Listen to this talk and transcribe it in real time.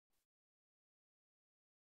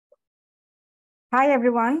Hi,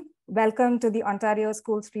 everyone. Welcome to the Ontario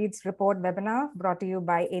School Streets Report webinar brought to you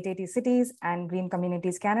by 880 Cities and Green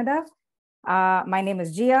Communities Canada. My name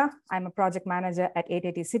is Gia. I'm a project manager at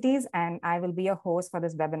 880 Cities, and I will be your host for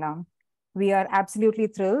this webinar. We are absolutely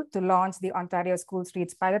thrilled to launch the Ontario School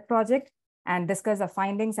Streets pilot project and discuss the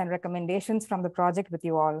findings and recommendations from the project with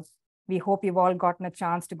you all. We hope you've all gotten a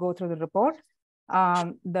chance to go through the report.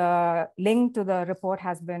 The link to the report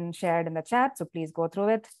has been shared in the chat, so please go through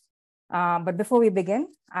it. But before we begin,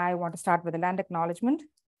 I want to start with a land acknowledgement.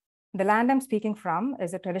 The land I'm speaking from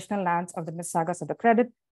is the traditional lands of the Mississaugas of the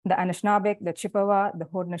Credit, the Anishinaabe, the Chippewa, the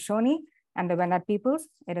Haudenosaunee, and the Wendat peoples.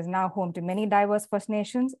 It is now home to many diverse First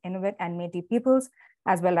Nations, Inuit, and Métis peoples,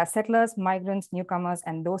 as well as settlers, migrants, newcomers,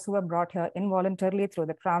 and those who were brought here involuntarily through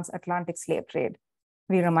the transatlantic slave trade.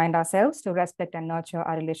 We remind ourselves to respect and nurture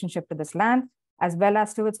our relationship to this land, as well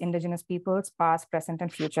as to its Indigenous peoples, past, present,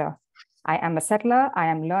 and future. I am a settler, I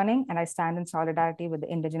am learning, and I stand in solidarity with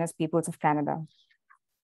the Indigenous peoples of Canada.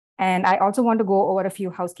 And I also want to go over a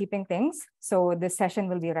few housekeeping things. So this session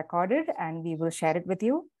will be recorded and we will share it with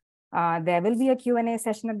you. There will be a Q&A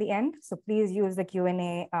session at the end. So please use the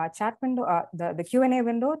Q&A chat window, the Q&A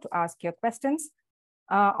window to ask your questions.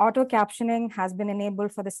 Auto captioning has been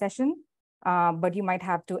enabled for the session, but you might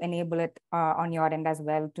have to enable it on your end as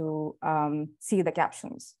well to see the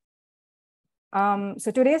captions.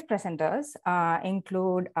 So today's presenters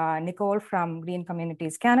include Nicole from Green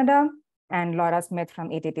Communities Canada and Laura Smith from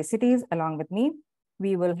 880 Cities, along with me.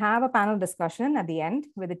 We will have a panel discussion at the end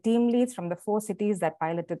with the team leads from the 4 cities that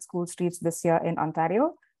piloted school streets this year in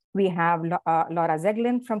Ontario. We have Laura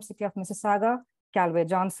Zeglin from City of Mississauga, Calway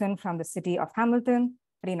Johnson from the City of Hamilton,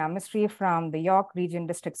 Rina Mystery from the York Region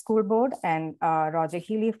District School Board, and Roger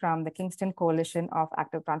Healy from the Kingston Coalition of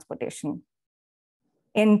Active Transportation.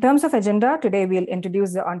 In terms of agenda, today we'll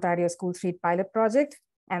introduce the Ontario School Street pilot project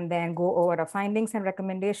and then go over the findings and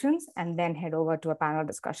recommendations and then head over to a panel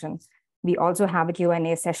discussion. We also have a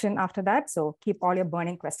Q&A session after that, so keep all your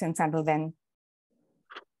burning questions until then.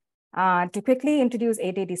 To quickly introduce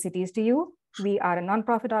 880 Cities to you, we are a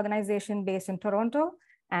nonprofit organization based in Toronto,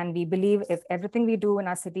 and we believe if everything we do in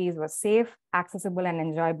our cities was safe, accessible, and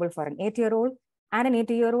enjoyable for an 8-year-old and an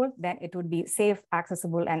 80-year-old, then it would be safe,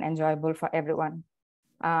 accessible, and enjoyable for everyone.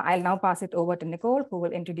 I'll now pass it over to Nicole, who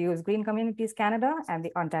will introduce Green Communities Canada and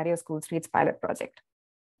the Ontario School Streets pilot project.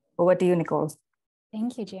 Over to you, Nicole.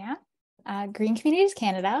 Thank you, Gia. Green Communities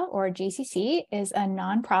Canada, or GCC, is a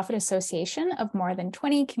nonprofit association of more than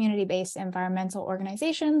 20 community-based environmental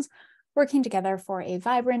organizations working together for a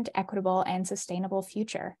vibrant, equitable, and sustainable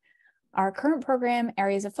future. Our current program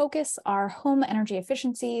areas of focus are home energy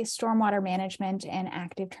efficiency, stormwater management, and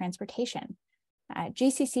active transportation.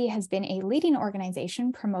 GCC has been a leading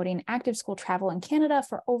organization promoting active school travel in Canada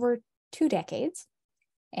for over 2 decades.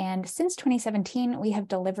 And since 2017, we have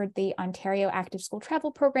delivered the Ontario Active School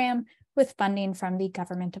Travel Program with funding from the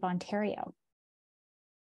Government of Ontario.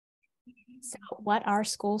 So what are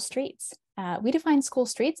school streets? We define school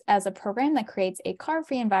streets as a program that creates a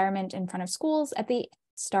car-free environment in front of schools at the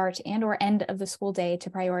start and/or end of the school day to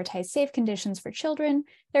prioritize safe conditions for children,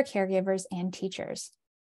 their caregivers, and teachers.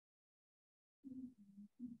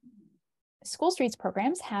 School streets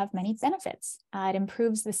programs have many benefits. It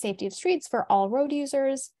improves the safety of streets for all road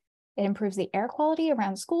users. It improves the air quality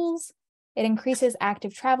around schools. It increases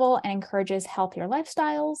active travel and encourages healthier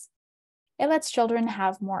lifestyles. It lets children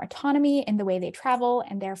have more autonomy in the way they travel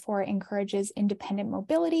and therefore encourages independent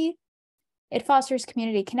mobility. It fosters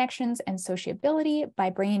community connections and sociability by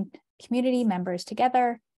bringing community members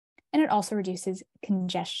together. And it also reduces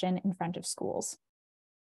congestion in front of schools.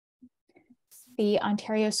 The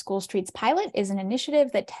Ontario School Streets Pilot is an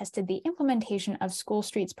initiative that tested the implementation of school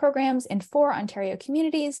streets programs in 4 Ontario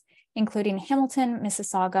communities, including Hamilton,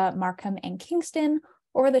 Mississauga, Markham, and Kingston,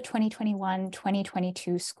 over the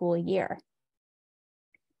 2021-2022 school year.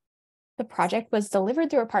 The project was delivered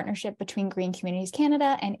through a partnership between Green Communities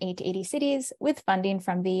Canada and 880 Cities with funding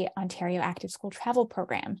from the Ontario Active School Travel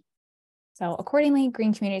Program. So accordingly,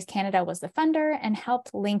 Green Communities Canada was the funder and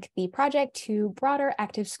helped link the project to broader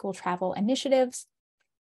active school travel initiatives.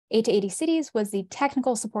 880 Cities was the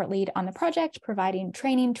technical support lead on the project, providing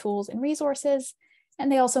training, tools, and resources. And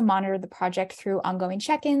they also monitored the project through ongoing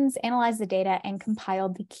check-ins, analyzed the data, and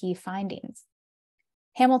compiled the key findings.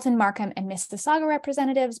 Hamilton, Markham, and Mississauga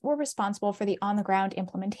representatives were responsible for the on-the-ground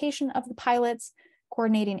implementation of the pilots,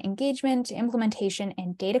 coordinating engagement, implementation,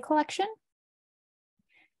 and data collection.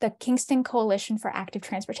 The Kingston Coalition for Active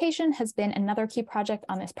Transportation has been another key project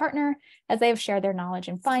on this partner, as they have shared their knowledge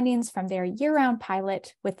and findings from their year-round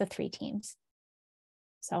pilot with the 3 teams.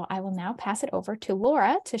 So I will now pass it over to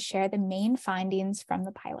Laura to share the main findings from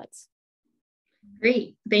the pilots.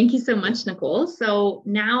 Great. Thank you so much, Nicole. So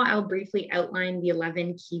now I'll briefly outline the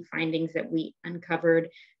 11 key findings that we uncovered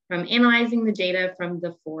from analyzing the data from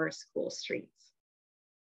the 4 school streets.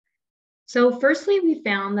 So firstly, we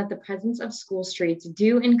found that the presence of school streets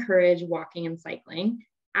do encourage walking and cycling,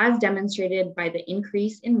 as demonstrated by the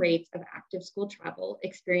increase in rates of active school travel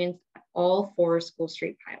experienced at all 4 school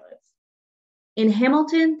street pilots. In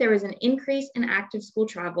Hamilton, there was an increase in active school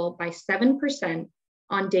travel by 7%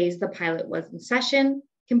 on days the pilot was in session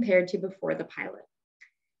compared to before the pilot.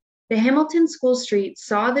 The Hamilton School Street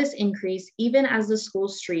saw this increase even as the school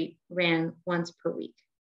street ran once per week.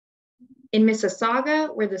 In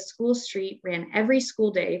Mississauga, where the school street ran every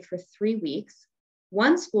school day for 3 weeks,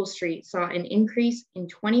 one school street saw an increase in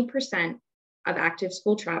 20% of active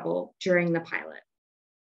school travel during the pilot.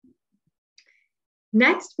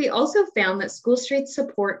 Next, we also found that school streets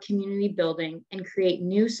support community building and create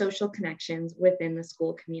new social connections within the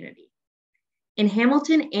school community. In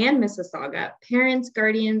Hamilton and Mississauga, parents,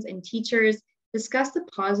 guardians, and teachers discussed the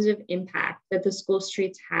positive impact that the school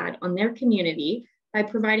streets had on their community by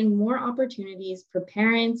providing more opportunities for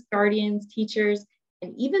parents, guardians, teachers,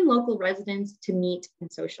 and even local residents to meet and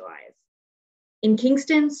socialize. In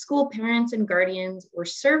Kingston, school parents and guardians were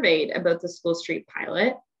surveyed about the school street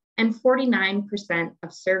pilot, and 49%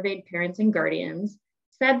 of surveyed parents and guardians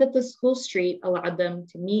said that the school street allowed them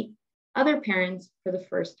to meet other parents for the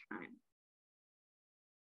first time.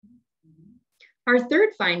 Our third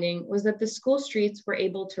finding was that the school streets were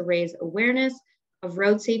able to raise awareness of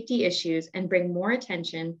road safety issues and bring more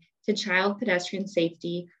attention to child pedestrian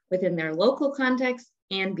safety within their local context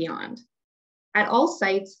and beyond. At all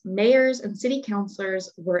sites, mayors and city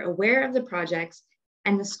councilors were aware of the projects,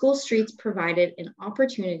 and the school streets provided an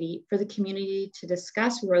opportunity for the community to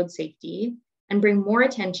discuss road safety and bring more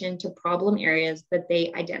attention to problem areas that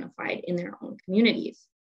they identified in their own communities.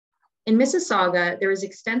 In Mississauga, there was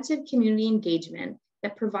extensive community engagement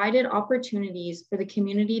that provided opportunities for the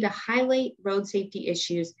community to highlight road safety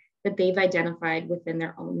issues that they've identified within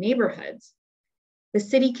their own neighborhoods. The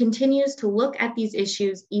city continues to look at these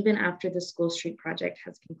issues even after the school street project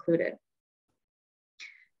has concluded.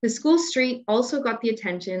 The school street also got the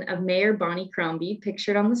attention of Mayor Bonnie Crombie,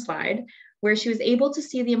 pictured on the slide, where she was able to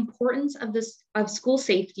see the importance of school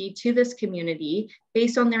safety to this community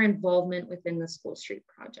based on their involvement within the school street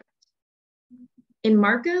project. In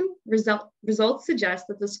Markham, results suggest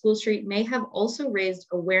that the school street may have also raised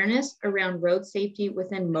awareness around road safety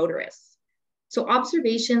within motorists. So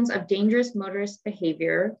observations of dangerous motorist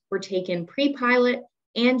behavior were taken pre-pilot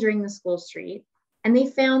and during the school street, and they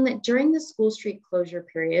found that during the school street closure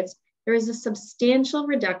periods, there is a substantial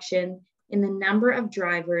reduction in the number of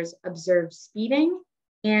drivers observed speeding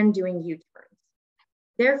and doing U-turns.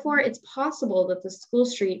 Therefore, it's possible that the school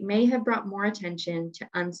street may have brought more attention to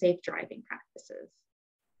unsafe driving practices.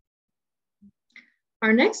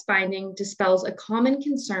 Our next finding dispels a common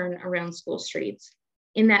concern around school streets,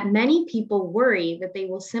 in that many people worry that they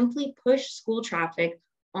will simply push school traffic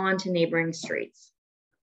onto neighboring streets.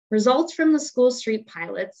 Results from the school street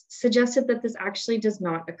pilots suggested that this actually does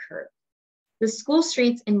not occur. The school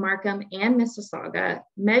streets in Markham and Mississauga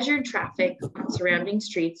measured traffic on surrounding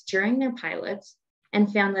streets during their pilots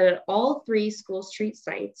and found that at all 3 school street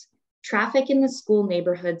sites, traffic in the school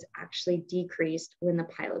neighborhoods actually decreased when the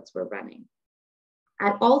pilots were running.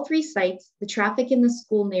 At all 3 sites, the traffic in the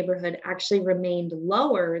school neighborhood actually remained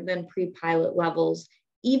lower than pre-pilot levels,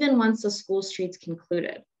 even once the school streets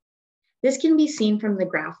concluded. This can be seen from the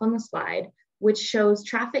graph on the slide, which shows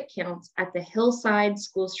traffic counts at the Hillside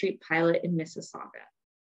School Street pilot in Mississauga.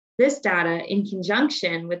 This data, in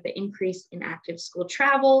conjunction with the increase in active school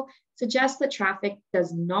travel, suggests that traffic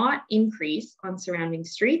does not increase on surrounding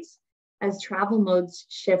streets as travel modes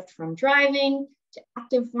shift from driving to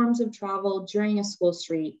active forms of travel during a school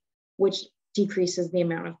street, which decreases the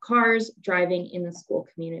amount of cars driving in the school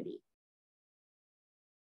community.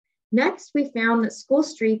 Next, we found that school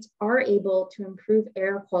streets are able to improve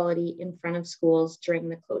air quality in front of schools during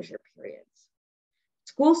the closure periods.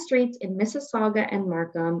 School streets in Mississauga and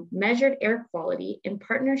Markham measured air quality in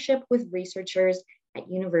partnership with researchers at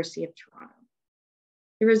University of Toronto.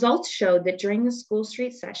 The results showed that during the school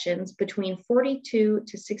street sessions, between 42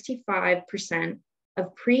 to 65%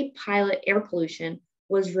 of pre-pilot air pollution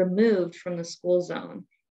was removed from the school zone,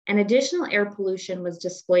 and additional air pollution was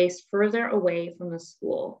displaced further away from the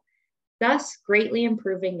school, thus greatly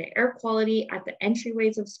improving the air quality at the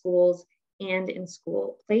entryways of schools and in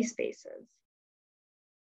school play spaces.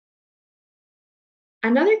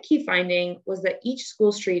 Another key finding was that each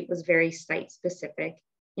school street was very site-specific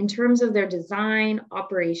in terms of their design,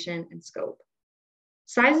 operation, and scope.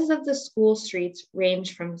 Sizes of the school streets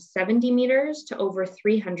range from 70 meters to over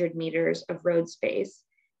 300 meters of road space,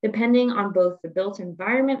 depending on both the built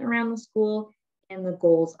environment around the school and the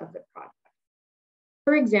goals of the project.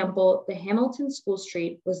 For example, the Hamilton School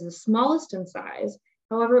Street was the smallest in size.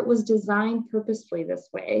 However, it was designed purposefully this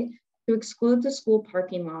way to exclude the school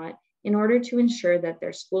parking lot in order to ensure that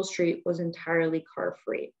their school street was entirely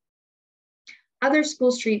car-free. Other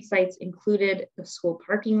school street sites included the school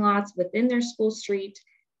parking lots within their school street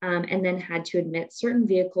and then had to admit certain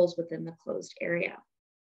vehicles within the closed area.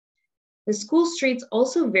 The school streets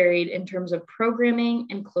also varied in terms of programming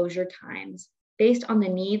and closure times based on the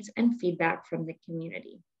needs and feedback from the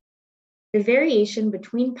community. The variation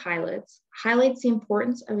between pilots highlights the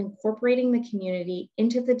importance of incorporating the community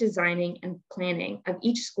into the designing and planning of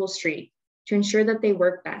each school street to ensure that they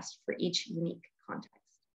work best for each unique context.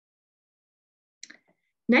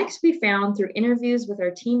 Next, we found through interviews with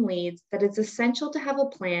our team leads that it's essential to have a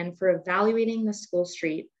plan for evaluating the school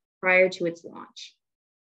street prior to its launch,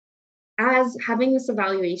 as having this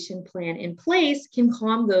evaluation plan in place can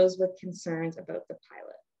calm those with concerns about the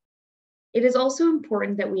pilot. It is also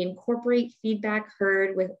important that we incorporate feedback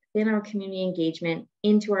heard within our community engagement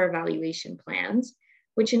into our evaluation plans,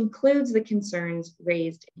 which includes the concerns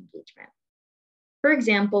raised in engagement. For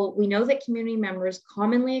example, we know that community members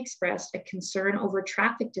commonly expressed a concern over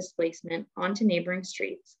traffic displacement onto neighboring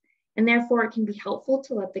streets, and therefore it can be helpful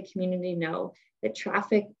to let the community know that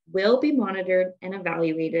traffic will be monitored and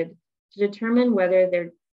evaluated to determine whether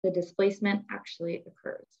the displacement actually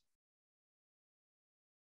occurs.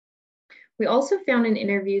 We also found in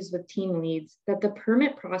interviews with team leads that the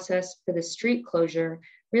permit process for the street closure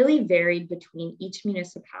really varied between each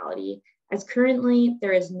municipality, as currently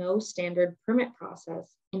there is no standard permit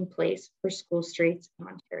process in place for school streets in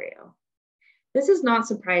Ontario. This is not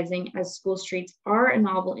surprising as school streets are a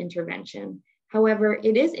novel intervention. However,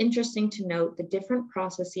 it is interesting to note the different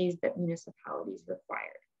processes that municipalities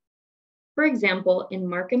required. For example, in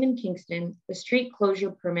Markham and Kingston, the street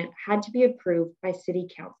closure permit had to be approved by City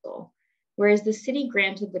Council, whereas the city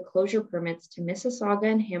granted the closure permits to Mississauga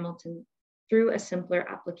and Hamilton through a simpler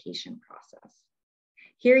application process.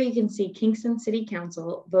 Here you can see Kingston City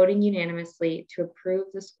Council voting unanimously to approve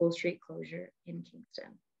the school street closure in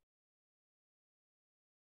Kingston.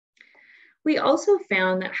 We also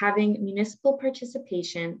found that having municipal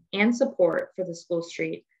participation and support for the school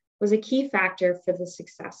street was a key factor for the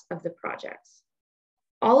success of the projects.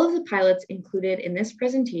 All of the pilots included in this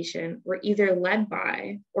presentation were either led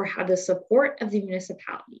by or had the support of the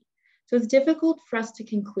municipality. So it's difficult for us to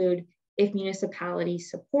conclude if municipality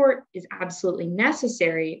support is absolutely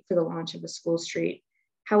necessary for the launch of a school street.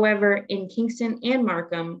 However, in Kingston and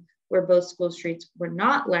Markham, where both school streets were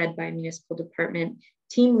not led by a municipal department,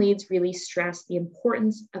 team leads really stressed the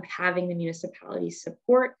importance of having the municipality's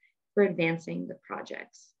support for advancing the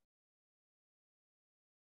projects.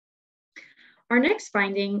 Our next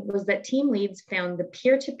finding was that team leads found the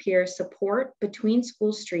peer-to-peer support between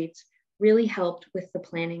school streets really helped with the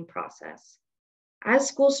planning process. As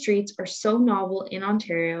school streets are so novel in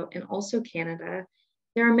Ontario and also Canada,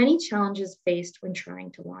 there are many challenges faced when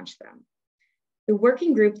trying to launch them. The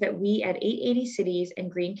working group that we at 880 Cities and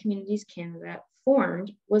Green Communities Canada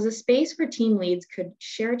formed was a space where team leads could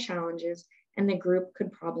share challenges and the group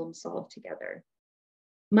could problem solve together.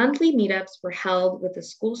 Monthly meetups were held with the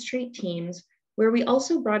school street teams, where we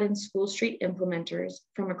also brought in school street implementers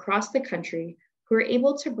from across the country who were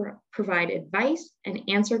able to provide advice and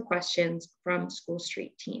answer questions from school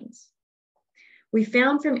street teams. We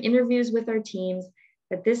found from interviews with our teams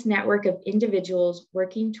that this network of individuals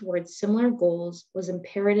working towards similar goals was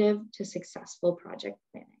imperative to successful project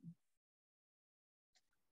planning.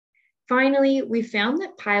 Finally, we found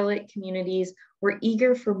that pilot communities were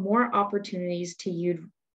eager for more opportunities to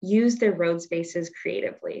use their road spaces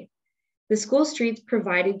creatively. The school streets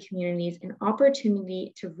provided communities an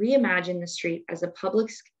opportunity to reimagine the street as a public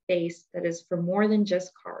space that is for more than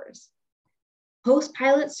just cars.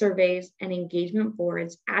 Post-pilot surveys and engagement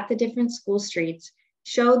boards at the different school streets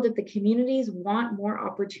showed that the communities want more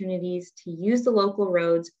opportunities to use the local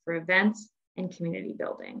roads for events and community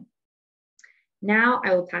building. Now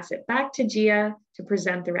I will pass it back to Gia to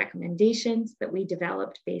present the recommendations that we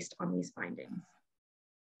developed based on these findings.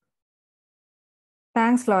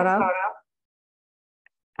 Thanks, Laura.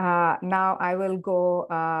 Now I will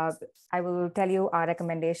tell you our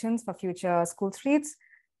recommendations for future school streets.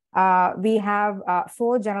 We have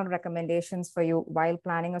 4 general recommendations for you while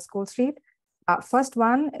planning a school street. First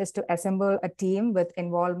one is to assemble a team with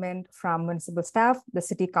involvement from municipal staff, the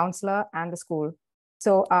city councillor, and the school.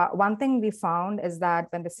 So one thing we found is that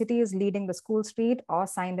when the city is leading the school street or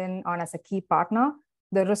signed in on as a key partner,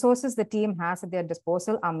 the resources the team has at their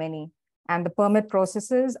disposal are many, and the permit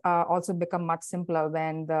processes also become much simpler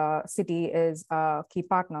when the city is a key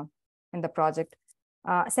partner in the project.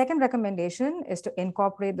 Second recommendation is to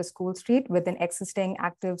incorporate the school street within existing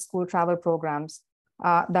active school travel programs.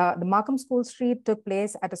 The Markham School Street took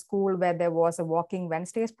place at a school where there was a Walking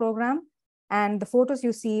Wednesdays program. And the photos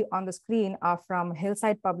you see on the screen are from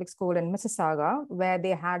Hillside Public School in Mississauga, where they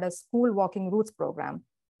had a school walking routes program.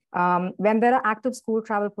 When there are active school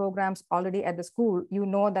travel programs already at the school, you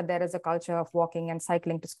know that there is a culture of walking and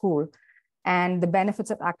cycling to school. And the benefits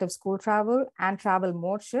of active school travel and travel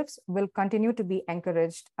mode shifts will continue to be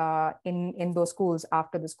encouraged in those schools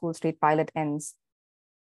after the school street pilot ends.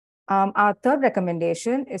 Our third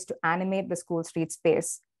recommendation is to animate the school street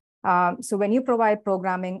space. So when you provide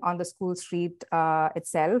programming on the school street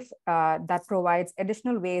itself, that provides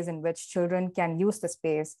additional ways in which children can use the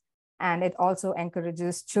space. And it also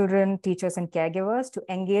encourages children, teachers, and caregivers to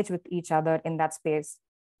engage with each other in that space.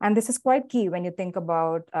 And this is quite key when you think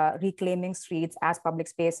about reclaiming streets as public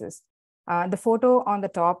spaces. The photo on the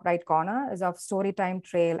top right corner is of Storytime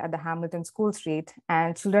Trail at the Hamilton School Street,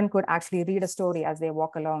 and children could actually read a story as they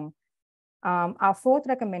walk along. Our fourth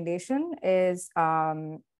recommendation is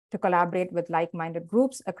to collaborate with like-minded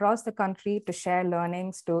groups across the country to share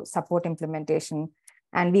learnings to support implementation.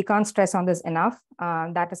 And we can't stress on this enough.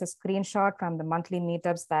 That is a screenshot from the monthly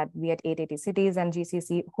meetups that we at 880 Cities and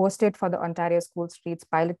GCC hosted for the Ontario School Streets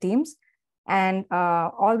pilot teams. And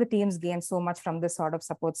all the teams gain so much from this sort of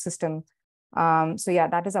support system. So yeah,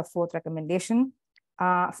 that is our fourth recommendation.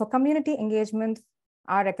 For community engagement,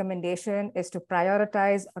 our recommendation is to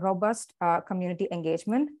prioritize robust community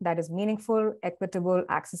engagement that is meaningful, equitable,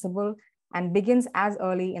 accessible, and begins as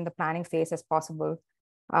early in the planning phase as possible.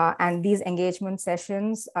 And these engagement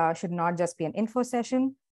sessions should not just be an info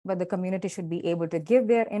session, but the community should be able to give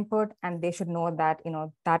their input, and they should know that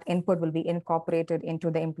that input will be incorporated into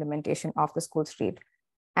the implementation of the school street.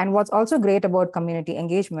 And what's also great about community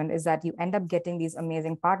engagement is that you end up getting these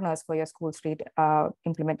amazing partners for your school street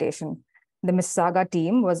implementation. The Mississauga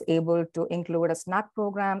team was able to include a snack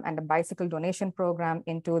program and a bicycle donation program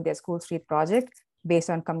into their school street project based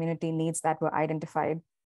on community needs that were identified.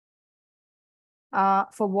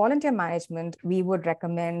 For volunteer management, we would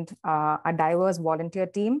recommend a diverse volunteer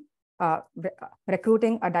team,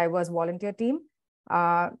 recruiting a diverse volunteer team.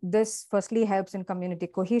 This firstly helps in community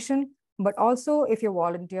cohesion, but also if your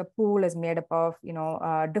volunteer pool is made up of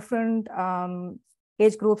different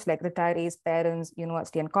age groups like retirees, parents,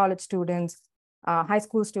 university and college students, high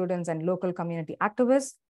school students, and local community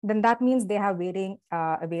activists, then that means they have varying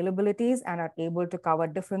availabilities and are able to cover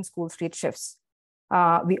different school street shifts.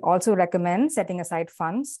 We also recommend setting aside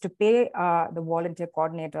funds to pay the volunteer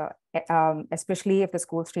coordinator, especially if the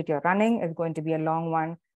school street you're running is going to be a long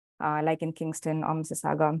one, like in Kingston or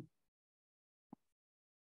Mississauga.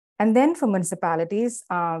 And then for municipalities,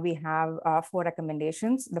 we have 4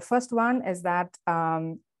 recommendations. The first one is that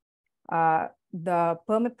the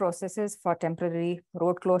permit processes for temporary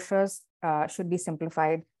road closures should be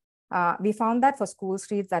simplified. We found that for school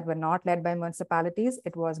streets that were not led by municipalities,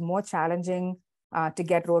 it was more challenging to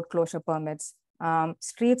get road closure permits.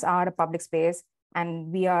 Streets are a public space,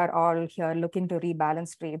 and we are all here looking to rebalance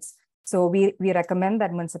streets. So we recommend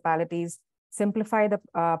that municipalities simplify the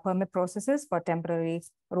permit processes for temporary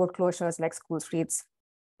road closures like school streets.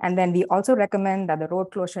 And then we also recommend that the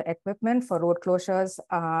road closure equipment for road closures,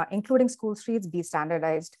 including school streets, be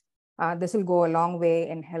standardized. This will go a long way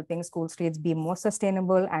in helping school streets be more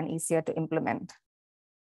sustainable and easier to implement.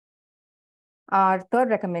 Our third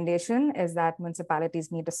recommendation is that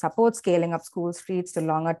municipalities need to support scaling up school streets to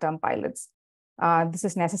longer-term pilots. This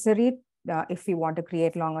is necessary if we want to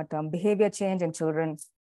create longer-term behavior change in children.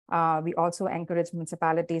 We also encourage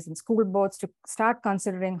municipalities and school boards to start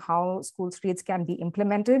considering how school streets can be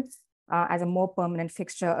implemented as a more permanent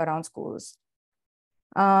fixture around schools.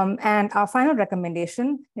 And our final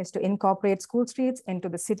recommendation is to incorporate school streets into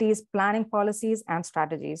the city's planning policies and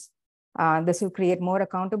strategies. This will create more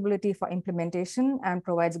accountability for implementation and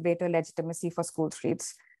provides greater legitimacy for school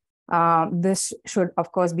streets. This should,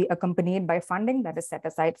 of course, be accompanied by funding that is set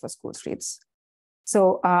aside for school streets.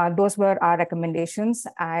 So those were our recommendations.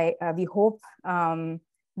 We hope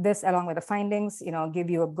this, along with the findings, give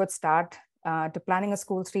you a good start to planning a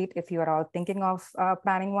school street if you are all thinking of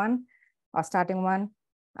planning one or starting one.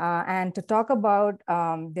 And to talk about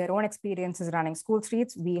their own experiences running school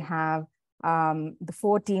streets, we have the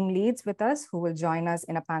 4 team leads with us who will join us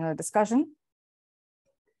in a panel discussion.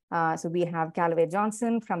 So we have Callaway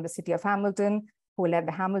Johnson from the City of Hamilton, who led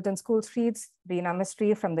the Hamilton School Streets, Rena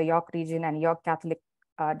Mystery from the York Region and York Catholic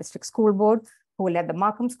District School Board, who led the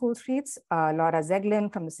Markham School Streets, Laura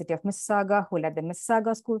Zeglin from the city of Mississauga, who led the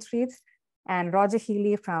Mississauga School Streets, and Roger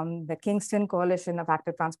Healy from the Kingston Coalition of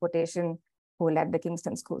Active Transportation, who led the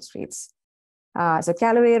Kingston School Streets. So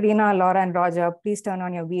Callaway, Rena, Laura, and Roger, please turn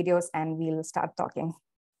on your videos and we'll start talking.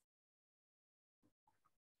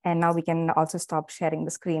 And now we can also stop sharing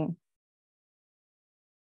the screen.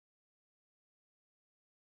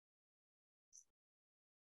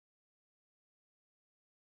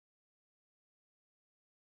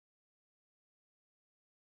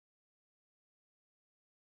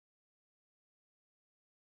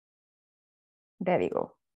 There we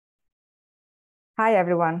go. Hi,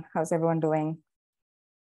 everyone. How's everyone doing?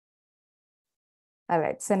 All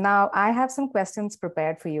right, so now I have some questions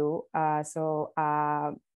prepared for you.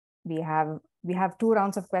 We have 2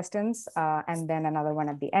 rounds of questions and then another one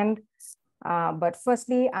at the end. But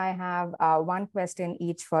firstly, I have 1 question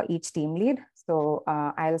each for each team lead. So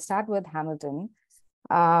I'll start with Hamilton.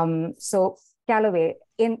 So Callaway,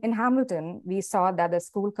 in Hamilton, we saw that the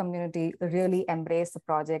school community really embraced the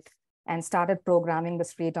project and started programming the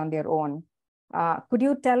street on their own. Could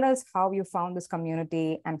you tell us how you found this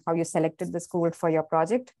community and how you selected the school for your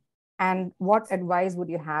project? And what advice would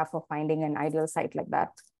you have for finding an ideal site like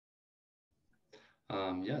that?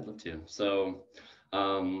 Yeah, I'd love to. So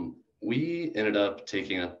we ended up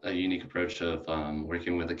taking a unique approach of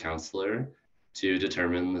working with a counselor to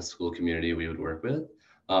determine the school community we would work with.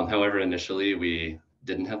 However, initially we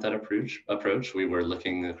didn't have that approach. We were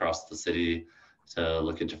looking across the city to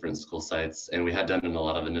look at different school sites, and we had done a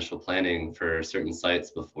lot of initial planning for certain sites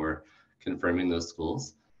before confirming those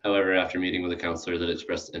schools. However, after meeting with a counselor that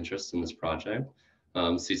expressed interest in this project,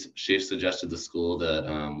 she suggested the school that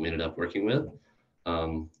we ended up working with.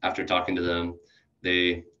 After talking to them,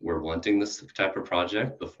 they were wanting this type of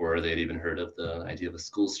project before they'd even heard of the idea of a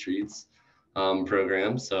school streets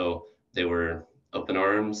program. So they were open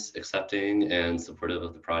arms, accepting and supportive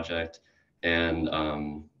of the project. And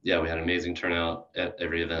yeah, we had an amazing turnout at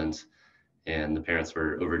every event, and the parents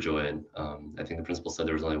were overjoyed. I think the principal said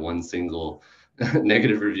there was only 1 single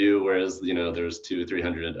negative review, whereas there was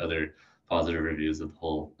 200-300 other positive reviews of the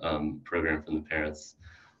whole program from the parents.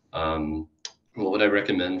 What would I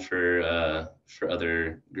recommend for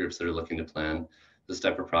other groups that are looking to plan this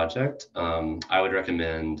type of project? I would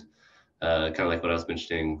recommend, kind of like what I was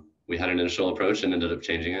mentioning, we had an initial approach and ended up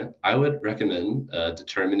changing it. I would recommend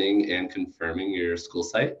determining and confirming your school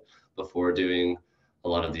site before doing a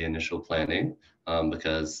lot of the initial planning,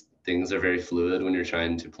 because things are very fluid when you're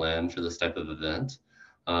trying to plan for this type of event.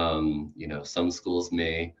 Some schools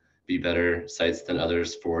may be better sites than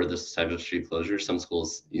others for this type of street closure. Some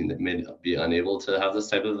schools may be unable to have this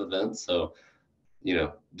type of event. So,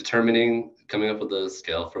 coming up with a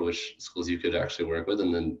scale for which schools you could actually work with,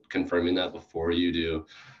 and then confirming that before you do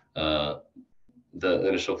the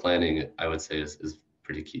initial planning, I would say is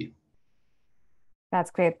pretty key.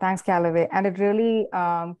 That's great. Thanks, Callaway. And it really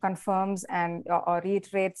confirms and or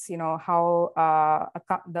reiterates, how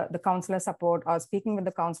the counselor support or speaking with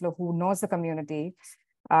the counselor who knows the community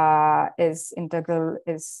is integral,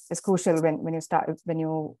 is crucial when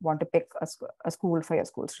you want to pick a school for your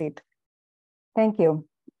school street. Thank you.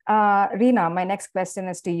 Rena, my next question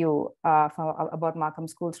is to you about Markham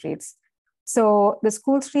School Streets. So the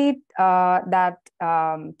school street that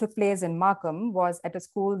took place in Markham was at a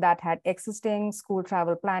school that had existing school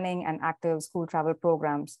travel planning and active school travel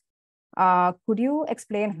programs. Could you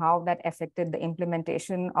explain how that affected the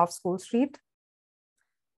implementation of School Street?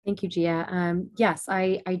 Thank you, Gia. Yes,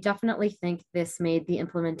 I definitely think this made the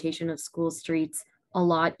implementation of School Streets a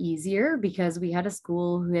lot easier because we had a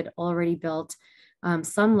school who had already built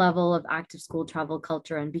some level of active school travel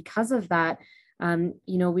culture. And because of that,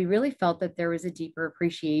 we really felt that there was a deeper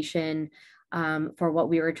appreciation for what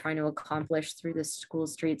we were trying to accomplish through the School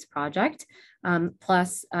Streets project.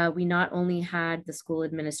 Plus, we not only had the school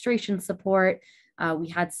administration support, we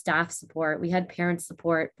had staff support, we had parent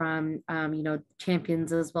support from,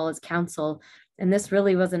 champions as well as council. And this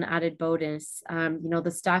really was an added bonus.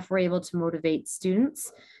 The staff were able to motivate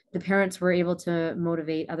students. The parents were able to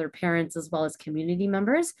motivate other parents as well as community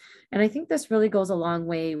members. And I think this really goes a long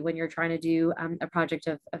way when you're trying to do a project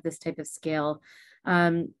of this type of scale.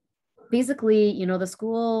 Basically, the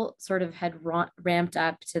school sort of had ramped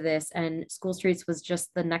up to this, and School Streets was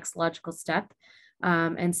just the next logical step.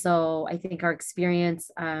 And so I think our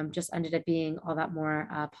experience just ended up being all that more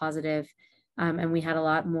positive. And we had a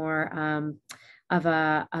lot more of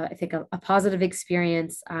a positive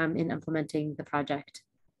experience in implementing the project.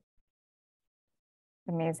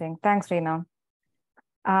 Amazing. Thanks, Rena.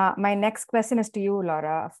 My next question is to you,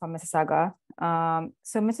 Laura, from Mississauga.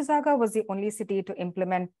 So Mississauga was the only city to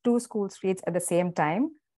implement 2 school streets at the same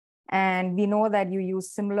time. And we know that you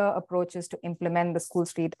use similar approaches to implement the school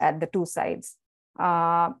street at the 2 sites.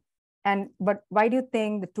 But why do you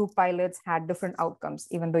think the 2 pilots had different outcomes,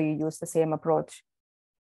 even though you used the same approach?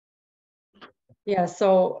 Yeah,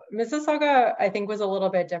 so Mississauga, I think, was a little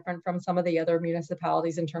bit different from some of the other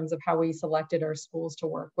municipalities in terms of how we selected our schools to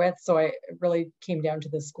work with. So it really came down to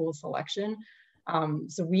the school selection.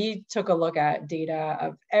 So we took a look at data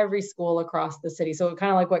of every school across the city. So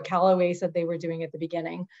kind of like what Callaway said they were doing at the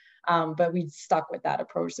beginning, but we stuck with that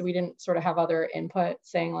approach. So we didn't sort of have other input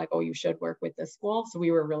saying like, oh, you should work with this school. So we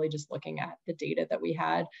were really just looking at the data that we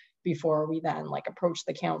had before we then like approached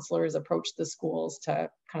the counselors, approached the schools to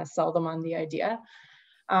kind of sell them on the idea.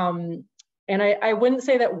 And I wouldn't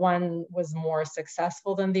say that one was more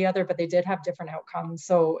successful than the other, but they did have different outcomes.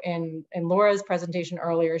 So in Laura's presentation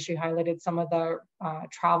earlier, she highlighted some of the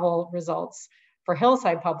travel results for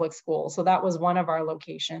Hillside Public School. So that was one of our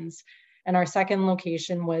locations. And our second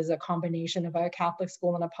location was a combination of a Catholic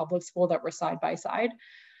school and a public school that were side by side.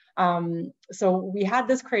 So we had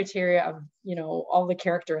this criteria of, you know, all the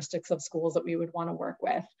characteristics of schools that we would want to work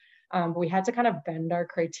with. But we had to kind of bend our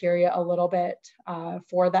criteria a little bit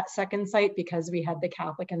for that second site because we had the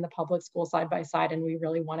Catholic and the public school side by side, and we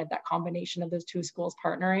really wanted that combination of those 2 schools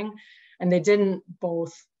partnering. And they didn't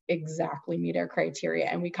both exactly meet our criteria,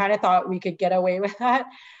 and we kind of thought we could get away with that.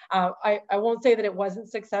 I won't say that it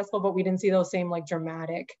wasn't successful, but we didn't see those same like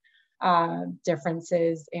dramatic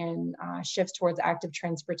differences in shifts towards active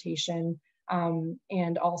transportation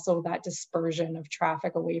and also that dispersion of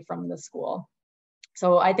traffic away from the school.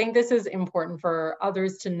 So I think this is important for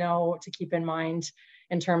others to know, to keep in mind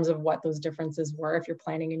in terms of what those differences were if you're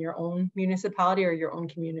planning in your own municipality or your own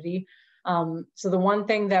community. So the one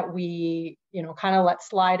thing that we, you know, kind of let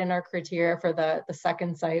slide in our criteria for the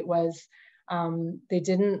second site was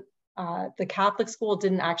the Catholic school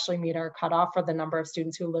didn't actually meet our cutoff for the number of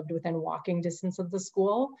students who lived within walking distance of the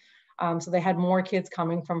school. So they had more kids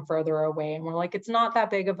coming from further away, and we're like, it's not that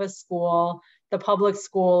big of a school. The public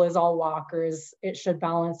school is all walkers. It should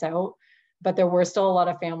balance out. But there were still a lot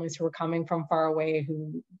of families who were coming from far away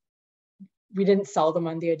who we didn't sell them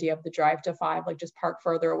on the idea of the drive to 5, like just park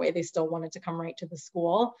further away. They still wanted to come right to the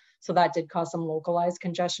school. So that did cause some localized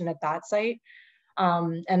congestion at that site.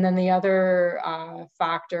 And then the other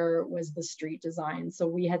factor was the street design. So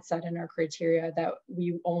we had set in our criteria that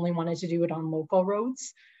we only wanted to do it on local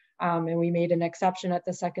roads. And we made an exception at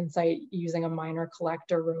the second site using a minor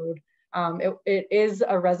collector road. It is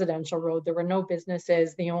a residential road. There were no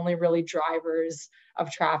businesses. The only really drivers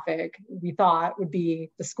of traffic we thought would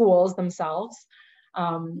be the schools themselves.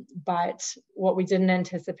 But what we didn't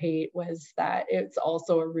anticipate was that it's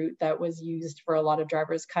also a route that was used for a lot of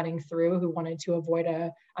drivers cutting through who wanted to avoid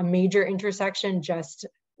a major intersection just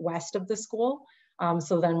west of the school.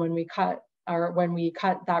 So then when we cut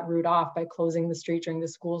that route off by closing the street during the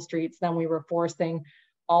school streets, then we were forcing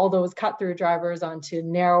all those cut through drivers onto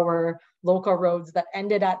narrower local roads that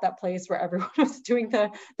ended at that place where everyone was doing the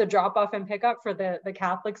drop off and pick up for the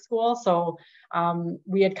Catholic school. So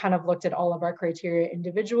we had kind of looked at all of our criteria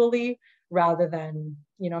individually rather than,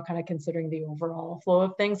 you know, kind of considering the overall flow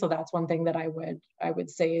of things. So that's one thing that I would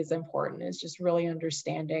say is important, is just really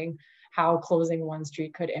understanding how closing one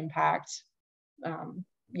street could impact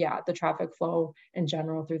the traffic flow in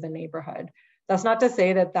general through the neighborhood. That's not to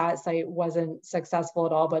say that that site wasn't successful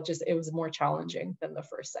at all, but just it was more challenging than the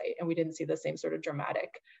first site. And we didn't see the same sort of dramatic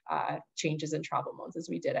changes in travel modes as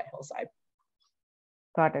we did at Hillside.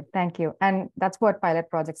 Got it. Thank you. And that's what pilot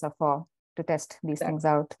projects are for, to test these things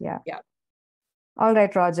out. Yeah. All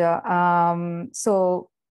right, Roger. So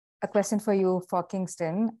a question for you for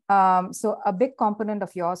Kingston. So a big component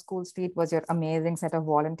of your school street was your amazing set of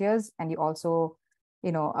volunteers, and you also,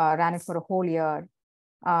 you know, ran it for a whole year.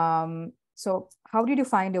 So how did you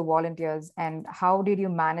find your volunteers, and how did you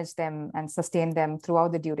manage them and sustain them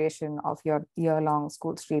throughout the duration of your year-long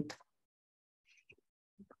school street?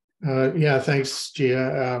 Yeah, thanks,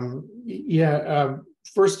 Gia.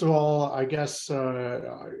 First of all, I guess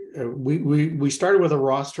we started with a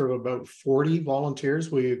roster of about 40 volunteers.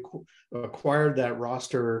 We acquired that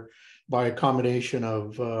roster by a combination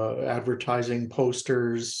of advertising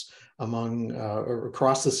posters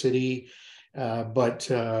across the city. But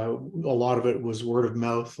a lot of it was word of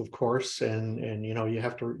mouth, of course, and you know, you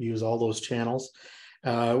have to use all those channels.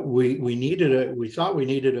 We thought we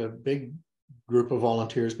needed a big group of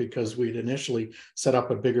volunteers because we'd initially set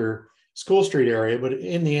up a bigger school street area, but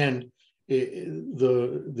in the end,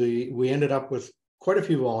 we ended up with quite a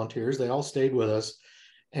few volunteers. They all stayed with us,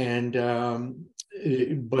 and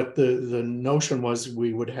but the notion was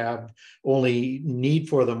we would have only need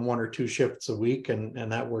for them 1 or 2 shifts a week,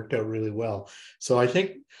 and that worked out really well. So I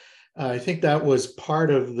think that was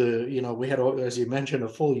part of the, we had, as you mentioned, a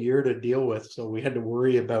full year to deal with, so we had to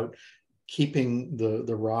worry about keeping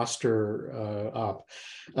the roster up.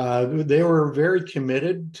 They were very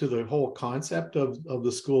committed to the whole concept of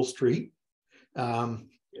the school street.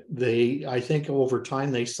 I think over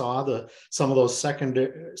time they saw some of those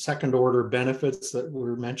second order benefits that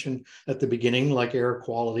were mentioned at the beginning, like air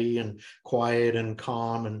quality and quiet and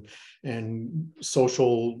calm and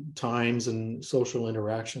social times and social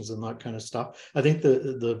interactions and that kind of stuff. I think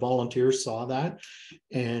the volunteers saw that,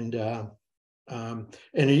 and at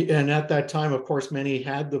that time, of course, many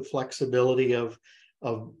had the flexibility of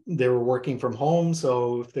they were working from home,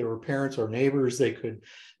 so if they were parents or neighbors, they could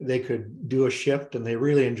do a shift, and they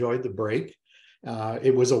really enjoyed the break.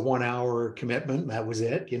 It was a 1-hour commitment. That was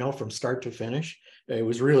it, from start to finish. It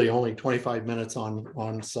was really only 25 minutes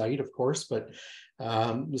on site, of course, but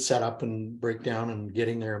set up and breakdown and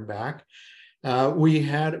getting there and back. We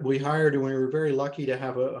hired, and we were very lucky to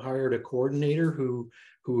have hired a coordinator who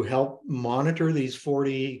helped monitor these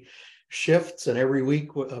 40 shifts, and every week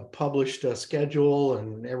published a schedule,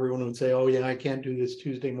 and everyone would say, oh yeah, I can't do this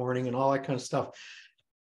Tuesday morning and all that kind of stuff.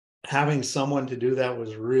 Having someone to do that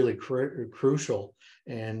was really crucial,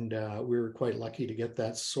 and we were quite lucky to get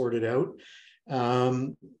that sorted out. I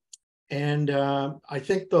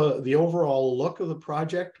think the overall look of the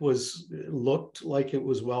project looked like it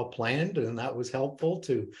was well planned, and that was helpful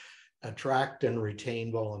to attract and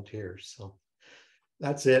retain volunteers. So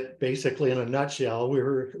that's it, basically, in a nutshell. We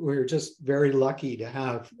were just very lucky to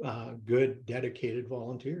have good, dedicated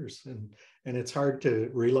volunteers, and it's hard to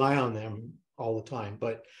rely on them all the time,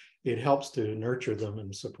 but it helps to nurture them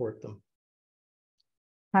and support them.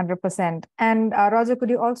 100%. And Roger, could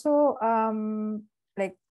you also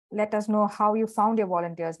let us know how you found your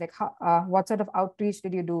volunteers? Like, what sort of outreach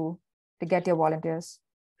did you do to get your volunteers?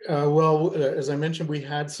 Well, as I mentioned, we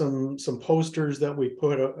had some posters that we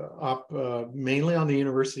put up mainly on the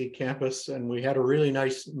university campus, and we had a really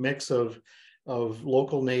nice mix of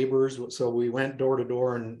local neighbors. So we went door to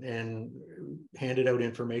door and handed out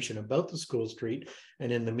information about the school street.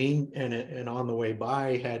 And in the and on the way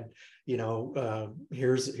by had,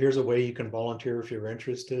 here's a way you can volunteer if you're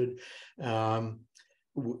interested.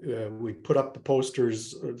 We put up the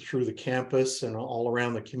posters through the campus and all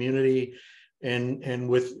around the community. And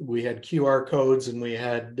we had QR codes, and we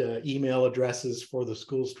had email addresses for the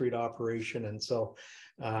school street operation. And so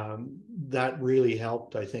that really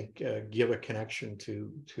helped, I think, give a connection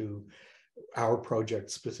to our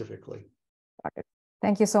project specifically. Okay.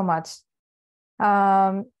 Thank you so much.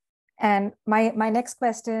 And my next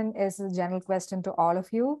question is a general question to all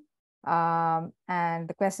of you. And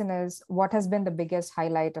the question is, what has been the biggest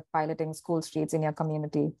highlight of piloting school streets in your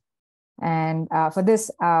community? And for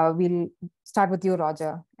this, we'll start with you,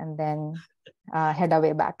 Roger, and then head our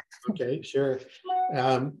way back. Okay, sure.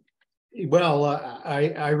 Well,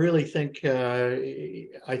 I really think,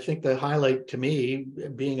 I think the highlight to me,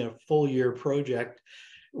 being a full year project,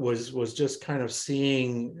 was just kind of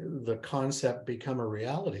seeing the concept become a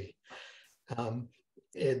reality.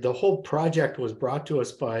 The whole project was brought to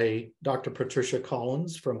us by Dr. Patricia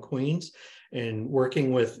Collins from Queens, and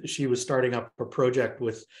she was starting up a project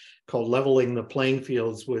called Leveling the Playing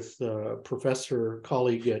Fields with a professor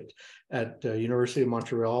colleague at University of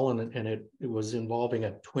Montreal, and it was involving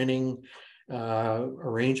a twinning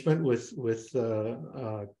arrangement with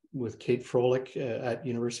Kate Froelich at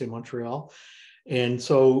University of Montreal. And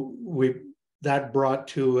so that brought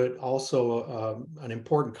to it also an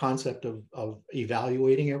important concept of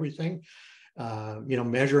evaluating everything,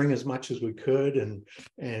 measuring as much as we could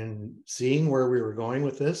and seeing where we were going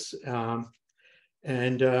with this.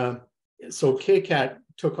 So KCAT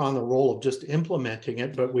took on the role of just implementing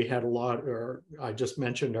it, but we had I just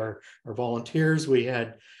mentioned our volunteers. We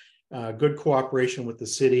had good cooperation with the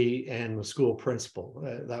city and the school principal.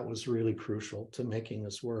 That was really crucial to making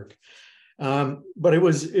this work. But it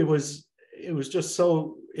was just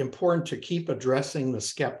so important to keep addressing the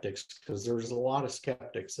skeptics, because there was a lot of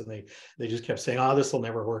skeptics, and they just kept saying, oh, this will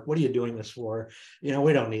never work. What are you doing this for? We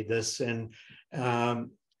don't need this. And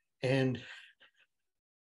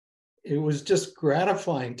it was just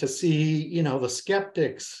gratifying to see, the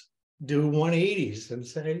skeptics do 180s and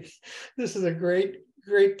say, this is a great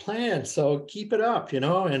plan. So keep it up,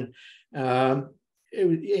 and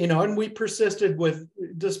and we persisted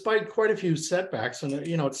despite quite a few setbacks, and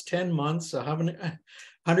it's 10 months,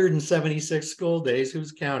 176 school days,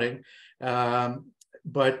 who's counting?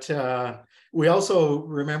 But We also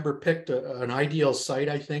picked an ideal site,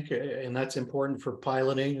 I think, and that's important for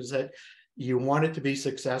piloting, is that you want it to be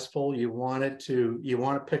successful. You want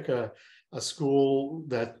to pick a school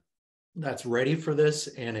that's ready for this,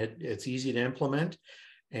 and it's easy to implement.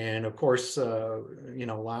 And of course,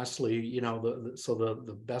 lastly,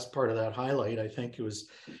 the best part of that highlight, I think, was,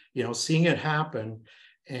 seeing it happen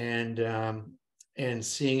and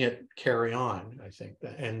seeing it carry on, I think,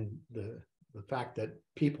 and the fact that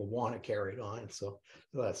people want to carry it on. So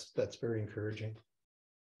that's very encouraging.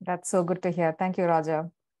 That's so good to hear. Thank you,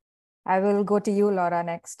 Roger. I will go to you, Laura,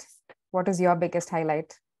 next. What is your biggest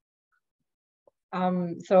highlight?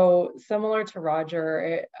 So similar to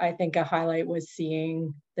Roger, I think a highlight was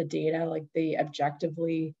seeing the data, like the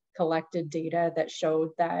objectively collected data that showed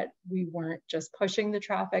that we weren't just pushing the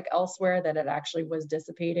traffic elsewhere, that it actually was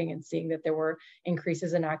dissipating, and seeing that there were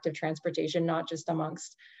increases in active transportation, not just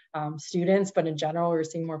amongst students, but in general, we were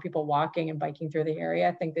seeing more people walking and biking through the area.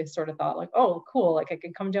 I think they sort of thought like, oh, cool, like I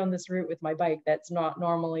can come down this route with my bike that's not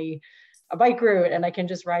normally a bike route, and I can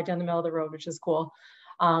just ride down the middle of the road, which is cool.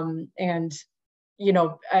 And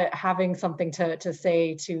having something to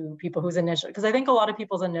say to people whose initial, because I think a lot of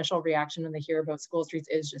people's initial reaction when they hear about school streets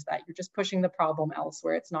is just that you're just pushing the problem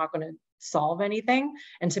elsewhere. It's not going to solve anything.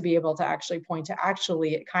 And to be able to actually point to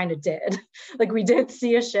actually it kind of did. Like we did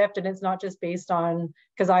see a shift, and it's not just based on,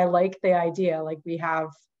 because I like the idea, like we have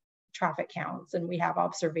traffic counts and we have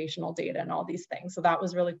observational data and all these things. So that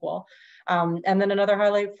was really cool. And then another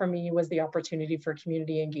highlight for me was the opportunity for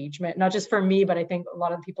community engagement, not just for me, but I think a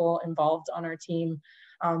lot of people involved on our team,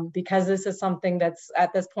 because this is something that's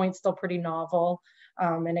at this point still pretty novel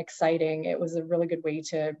and exciting. It was a really good way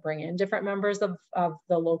to bring in different members of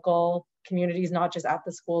the local communities, not just at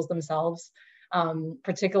the schools themselves,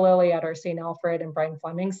 particularly at our St. Alfred and Brian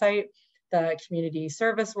Fleming site. The community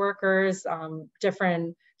service workers,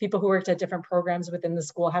 different people who worked at different programs within the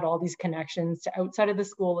school had all these connections to outside of the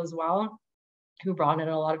school as well, who brought in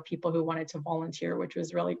a lot of people who wanted to volunteer, which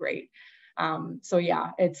was really great. So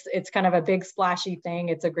yeah, it's kind of a big splashy thing.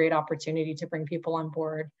 It's a great opportunity to bring people on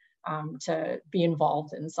board to be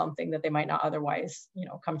involved in something that they might not otherwise,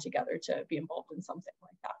 come together to be involved in something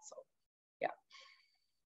like that. So yeah.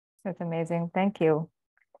 That's amazing. Thank you.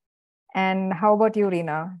 And how about you,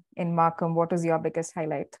 Rena, in Markham? What was your biggest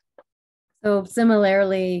highlight? So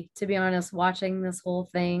similarly, to be honest, watching this whole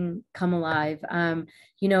thing come alive,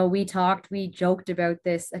 we joked about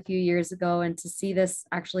this a few years ago, and to see this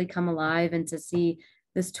actually come alive and to see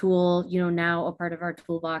this tool, now a part of our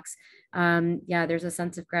toolbox, there's a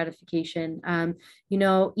sense of gratification.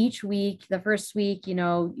 Each week, the first week,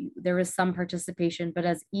 there was some participation, but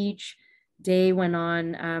as each day went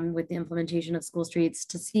on with the implementation of school streets,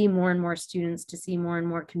 to see more and more students, to see more and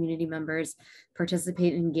more community members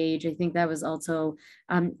participate and engage, I think that was also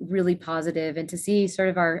really positive. And to see sort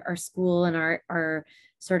of our school and our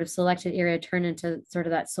sort of selected area turn into sort of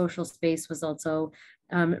that social space was also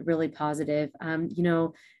really positive.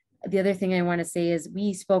 The other thing I want to say is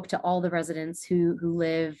we spoke to all the residents who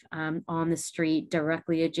live on the street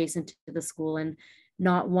directly adjacent to the school, and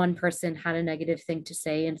not one person had a negative thing to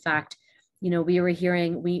say. In fact, we were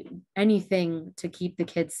hearing anything to keep the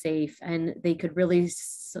kids safe, and they could really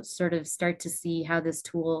sort of start to see how this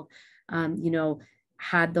tool,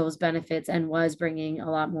 had those benefits and was bringing a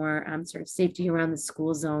lot more sort of safety around the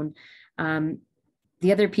school zone.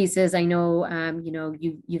 The other pieces, I know,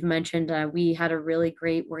 you've mentioned, we had a really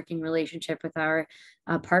great working relationship with our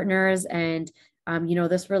partners, and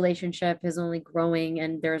this relationship is only growing,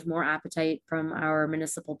 and there's more appetite from our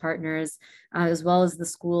municipal partners as well as the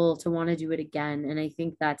school to want to do it again. And I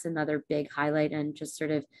think that's another big highlight and just sort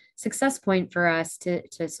of success point for us to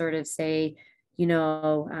sort of say,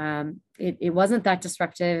 it wasn't that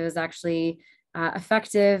disruptive. It was actually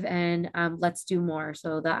effective, and let's do more.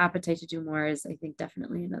 So the appetite to do more is, I think,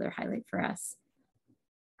 definitely another highlight for us.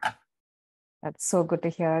 That's so good to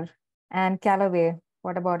hear. And Callaway,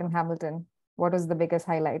 what about in Hamilton? What was the biggest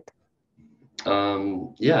highlight?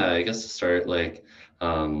 I guess to start,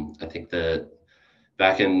 I think that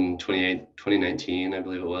back in 2019, I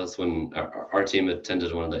believe it was, when our team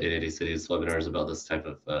attended one of the 880 Cities webinars about this type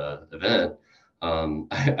of event.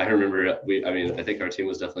 I remember I think our team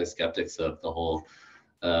was definitely skeptics of the whole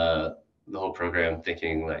program,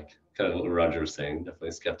 thinking kind of what Roger was saying,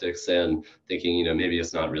 definitely skeptics, and thinking, maybe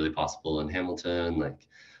it's not really possible in Hamilton,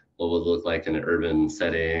 what would it look like in an urban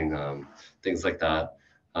setting, things like that.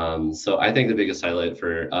 So I think the biggest highlight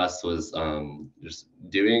for us was just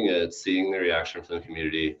doing it, seeing the reaction from the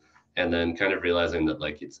community, and then kind of realizing that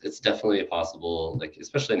it's definitely possible,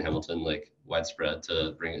 especially in Hamilton, widespread,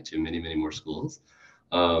 to bring it to many, many more schools.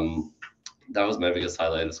 that was my biggest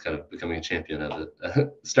highlight, is kind of becoming a champion of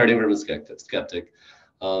it, starting from a skeptic.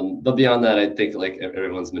 But beyond that, I think like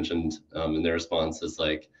everyone's mentioned in their response is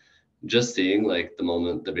like just seeing like the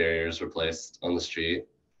moment the barriers were placed on the street,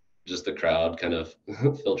 just the crowd kind of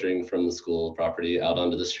filtering from the school property out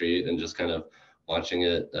onto the street, and just kind of watching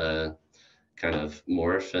it kind of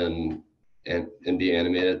morph and be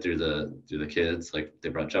animated through the kids. Like they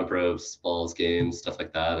brought jump ropes, balls, games, stuff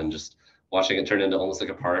like that, and just watching it turn into almost like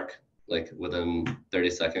a park like within 30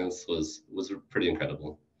 seconds was pretty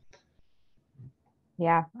incredible.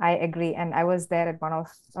 Yeah, I agree. And I was there at one of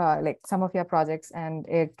like some of your projects, and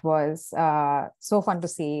it was so fun to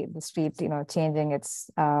see the street, changing its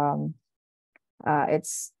vibe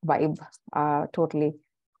totally.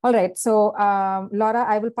 All right. So Laura,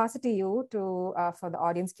 I will pass it to you for the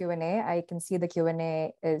audience Q&A. I can see the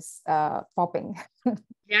Q&A is popping.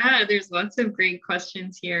 Yeah, there's lots of great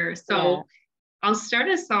questions here. So yeah. I'll start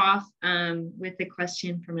us off with a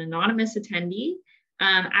question from an anonymous attendee.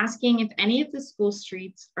 Asking if any of the school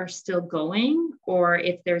streets are still going, or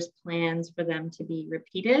if there's plans for them to be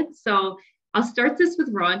repeated. So I'll start this with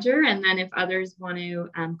Roger, and then if others want to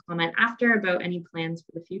comment after about any plans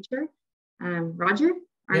for the future. Roger,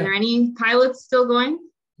 are there any pilots still going?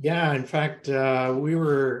 Yeah, in fact, we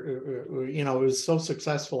were, it was so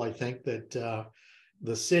successful, I think, that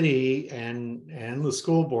the city and the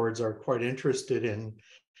school boards are quite interested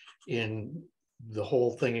in the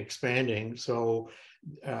whole thing expanding. So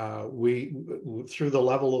we, through the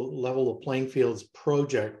level of playing fields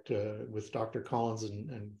project with Dr. Collins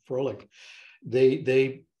and Froelich,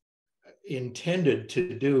 they intended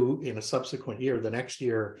to do in a subsequent year, the next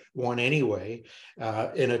year, one anyway,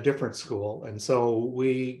 in a different school. And so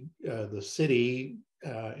we, the city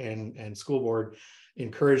and school board,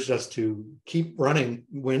 encouraged us to keep running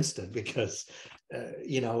Winston, because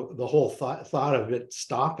the whole thought of it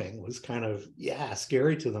stopping was kind of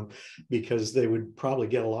scary to them, because they would probably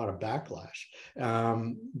get a lot of backlash.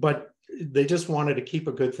 But they just wanted to keep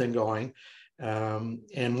a good thing going,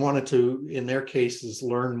 and wanted to, in their cases,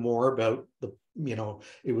 learn more about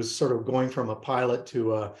it was sort of going from a pilot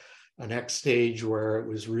to a next stage where it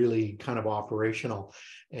was really kind of operational,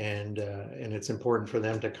 and it's important for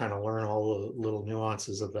them to kind of learn all the little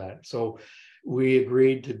nuances of that. So we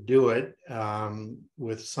agreed to do it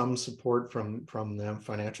with some support from them,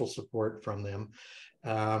 financial support from them,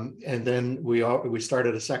 and then we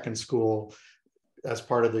started a second school as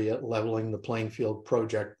part of the leveling the playing field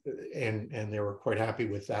project, and they were quite happy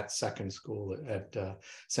with that second school at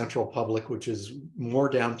Central Public, which is more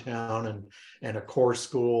downtown and a core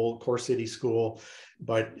city school,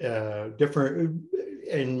 but different,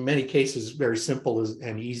 in many cases, very simple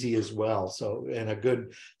and easy as well. So, and a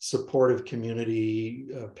good supportive community,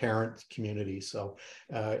 parent community. So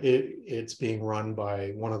it's being run by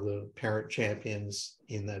one of the parent champions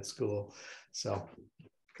in that school. So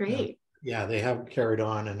great. Yeah, they have carried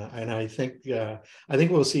on, and I think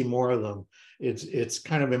we'll see more of them. It's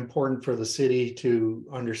kind of important for the city to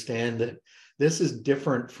understand that this is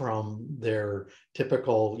different from their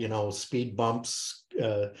typical, speed bumps,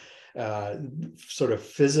 sort of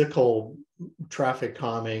physical traffic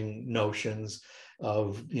calming notions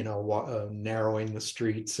of narrowing the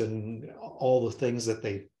streets and all the things that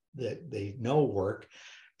they know work.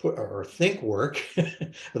 Or think work,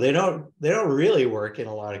 but they don't really work in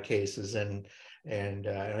a lot of cases, and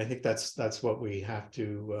I think that's what we have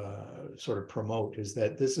to sort of promote, is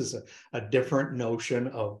that this is a different notion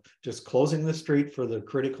of just closing the street for the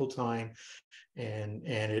critical time, and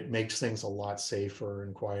it makes things a lot safer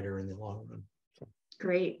and quieter in the long run. So.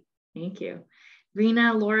 Great, thank you.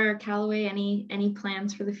 Rena, Laura, or Callaway, any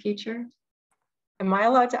plans for the future? Am I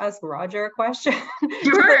allowed to ask Roger a question?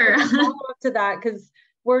 Sure. Follow up to that, because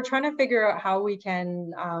we're trying to figure out how we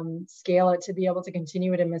can scale it to be able to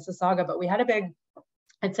continue it in Mississauga. But we had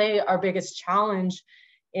I'd say our biggest challenge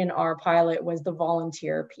in our pilot was the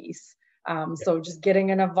volunteer piece. So just getting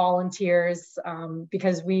enough volunteers,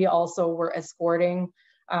 because we also were escorting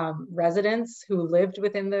residents who lived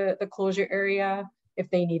within the closure area if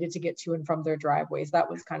they needed to get to and from their driveways. That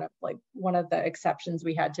was kind of like one of the exceptions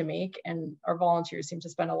we had to make. And our volunteers seem to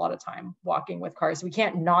spend a lot of time walking with cars. We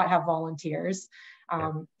can't not have volunteers.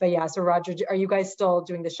 But yeah, so Roger, are you guys still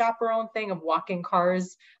doing the chaperone thing of walking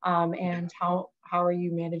cars? And how are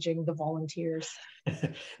you managing the volunteers?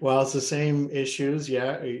 Well, it's the same issues.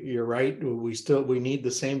 Yeah, you're right. We need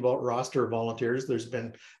the same roster of volunteers. There's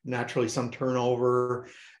been naturally some turnover.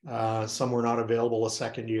 Some were not available a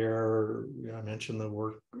second year. I mentioned the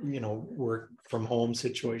work from home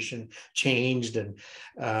situation changed, and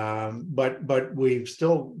but we've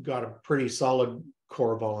still got a pretty solid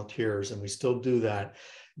core volunteers, and we still do that.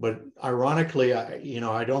 but ironically,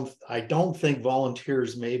 I don't think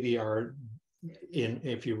volunteers maybe are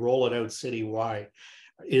if you roll it out citywide,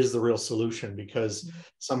 is the real solution, because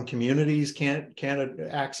some communities can't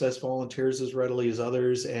access volunteers as readily as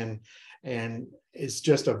others, and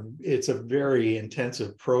it's a very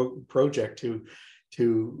intensive project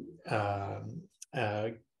to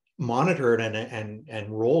monitor it and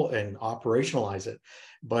roll and operationalize it.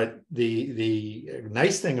 But the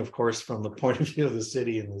nice thing, of course, from the point of view of the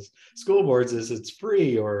city and the school boards, is it's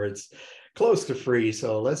free, or it's close to free.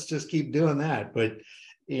 So let's just keep doing that. But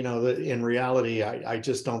in reality, I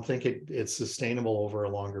just don't think it's sustainable over a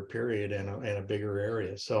longer period and a bigger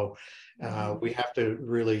area. So we have to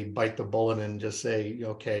really bite the bullet and just say,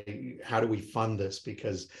 okay, how do we fund this?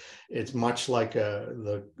 Because it's much like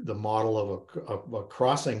the model of a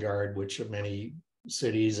crossing guard, which many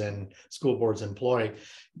cities and school boards employ.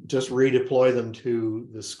 Just redeploy them to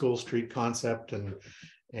the school street concept, and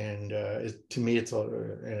to me, it's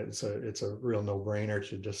a real no-brainer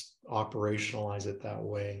to just operationalize it that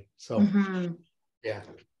way. So, yeah.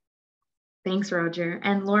 Thanks, Roger.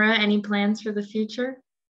 And Laura, any plans for the future?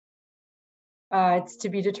 It's to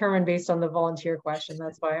be determined based on the volunteer question.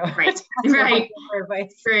 That's why I right. For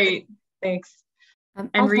advice. Great. Thanks.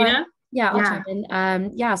 And Rena? I'll chime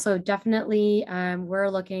in. So definitely we're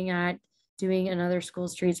looking at doing another school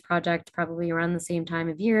streets project probably around the same time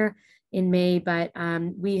of year in May, but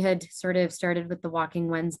we had sort of started with the walking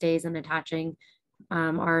Wednesdays and attaching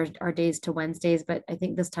our days to Wednesdays, but I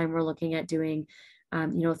think this time we're looking at doing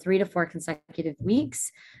 3 to 4 consecutive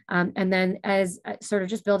weeks. And then as sort of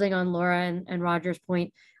just building on Laura and Roger's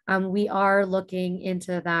point, we are looking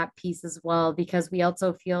into that piece as well, because we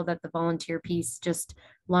also feel that the volunteer piece just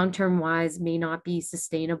long-term wise may not be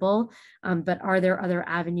sustainable. But are there other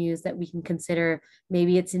avenues that we can consider?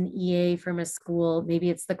 Maybe it's an EA from a school, maybe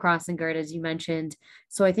it's the crossing guard, as you mentioned.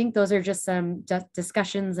 So I think those are just some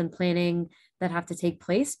discussions and planning that have to take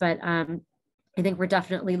place. But I think we're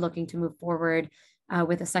definitely looking to move forward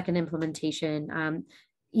with a second implementation,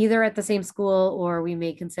 either at the same school, or we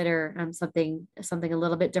may consider something a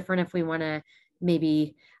little bit different if we want to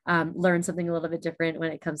maybe learn something a little bit different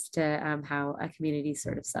when it comes to how a community is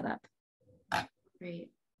sort of set up.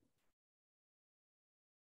 Great.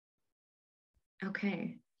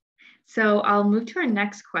 Okay, so I'll move to our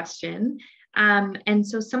next question. And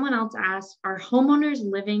so someone else asked, are homeowners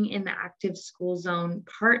living in the active school zone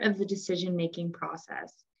part of the decision-making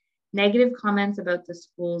process? Negative comments about the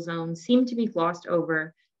school zone seem to be glossed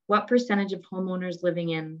over. What percentage of homeowners living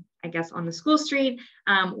in, I guess, on the school street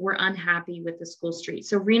were unhappy with the school street?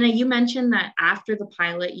 So Rena, you mentioned that after the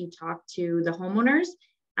pilot, you talked to the homeowners.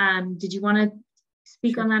 Did you want to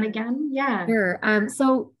speak on that again? Yeah. Sure.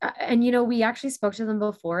 We actually spoke to them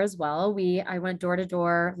before as well. I went door to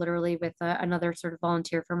door, literally with another sort of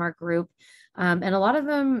volunteer from our group. And a lot of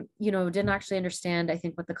them, didn't actually understand, I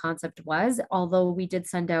think, what the concept was, although we did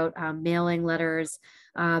send out mailing letters,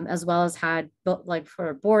 as well as had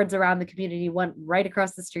for boards around the community, one right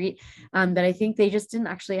across the street. But I think they just didn't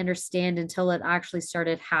actually understand until it actually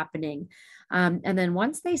started happening. And then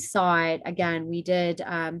once they saw it, again, we did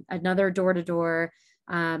another door to door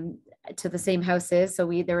to the same houses.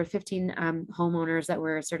 So there were 15 homeowners that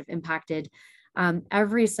were sort of impacted.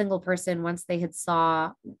 Every single person, once they had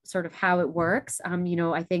saw sort of how it works,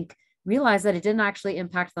 I think realized that it didn't actually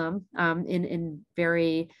impact them in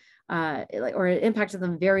very or it impacted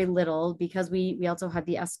them very little, because we also had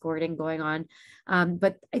the escorting going on.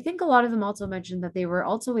 But I think a lot of them also mentioned that they were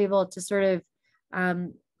also able to sort of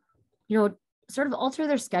alter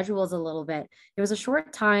their schedules a little bit. It was a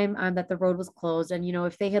short time that the road was closed. And,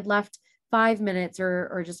 if they had left 5 minutes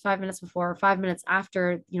or just 5 minutes before or 5 minutes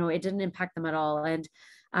after, it didn't impact them at all. And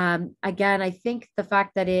again, I think the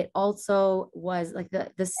fact that it also was like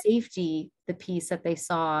the safety, the piece that they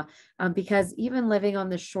saw, because even living on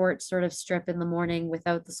the short sort of strip in the morning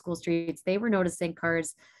without the school streets, they were noticing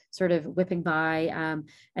cars sort of whipping by,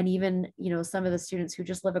 and even some of the students who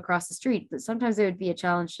just live across the street, but sometimes it would be a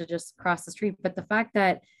challenge to just cross the street. But the fact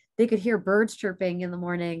that they could hear birds chirping in the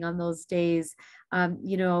morning on those days,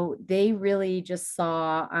 they really just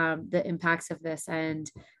saw the impacts of this.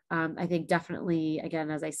 And I think definitely,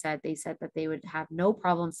 again, as I said, they said that they would have no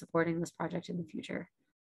problem supporting this project in the future.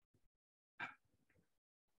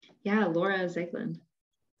 Yeah, Laura Zeglin.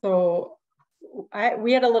 So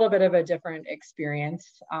we had a little bit of a different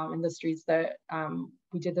experience in the streets that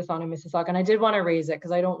we did this on in Mississauga. And I did want to raise it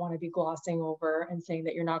because I don't want to be glossing over and saying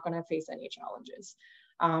that you're not going to face any challenges.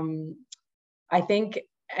 I think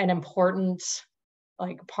an important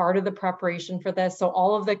like part of the preparation for this. So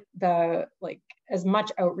all of the like as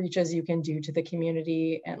much outreach as you can do to the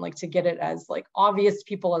community, and like to get it as like obvious to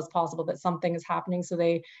people as possible that something is happening, so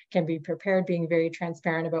they can be prepared, being very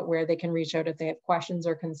transparent about where they can reach out if they have questions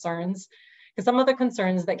or concerns. Because some of the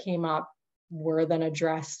concerns that came up were then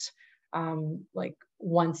addressed like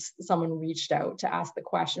once someone reached out to ask the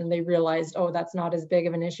question, they realized, oh, that's not as big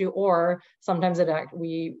of an issue. Or sometimes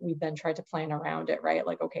we then tried to plan around it, right?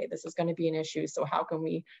 Like, okay, this is going to be an issue, so how can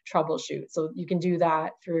we troubleshoot? So you can do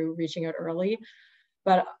that through reaching out early.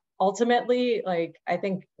 But ultimately, like, I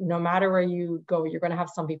think no matter where you go, you're going to have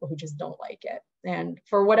some people who just don't like it. And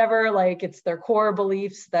for whatever, like, it's their core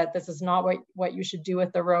beliefs that this is not what you should do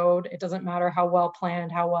with the road. It doesn't matter how well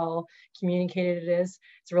planned, how well communicated it is.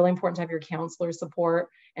 It's really important to have your counselor support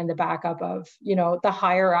and the backup of, you know, the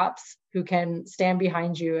higher ups who can stand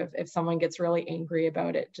behind you if someone gets really angry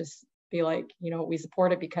about it. Just be like, you know, we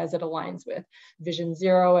support it because it aligns with Vision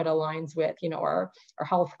Zero, it aligns with, you know, our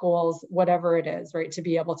health goals, whatever it is, right? To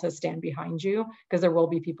be able to stand behind you, because there will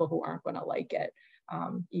be people who aren't going to like it,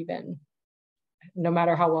 even no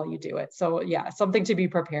matter how well you do it. So yeah, something to be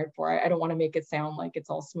prepared for. I don't want to make it sound like it's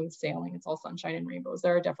all smooth sailing, it's all sunshine and rainbows.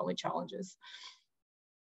 There are definitely challenges.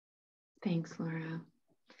 Thanks, Laura.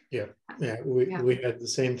 Yeah, we had the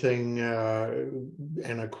same thing,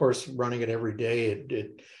 and of course, running it every day,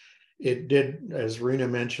 it did, as Rena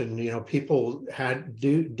mentioned, you know, people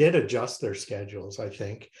did adjust their schedules. I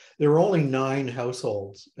think there were only 9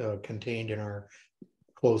 households contained in our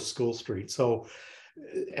closed school street, so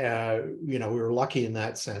you know, we were lucky in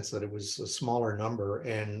that sense that it was a smaller number,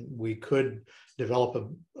 and we could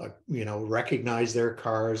develop you know, recognize their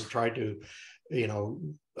cars, try to, you know,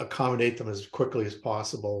 accommodate them as quickly as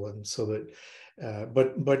possible, and so that.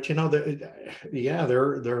 But you know,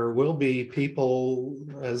 there will be people,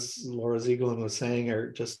 as Laura Ziegelin was saying,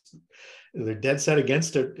 they're dead set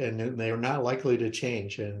against it, and they're not likely to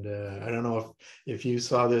change. And I don't know if you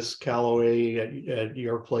saw this, Callaway, at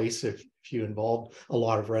your place, if you involved a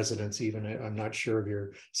lot of residents, even. I'm not sure of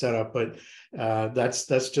your setup, but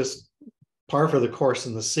that's just par for the course.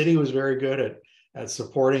 And the city was very good at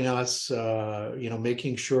supporting us, you know,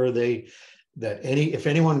 making sure if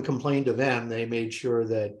anyone complained to them, they made sure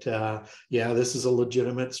that yeah, this is a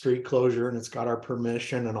legitimate street closure and it's got our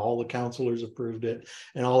permission and all the councilors approved it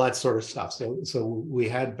and all that sort of stuff. So we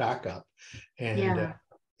had backup, and yeah.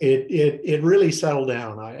 It really settled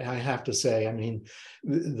down, I have to say. I mean,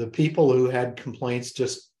 the people who had complaints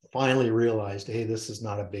just finally realized, hey, this is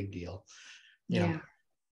not a big deal. Yeah.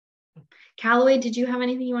 Callaway, did you have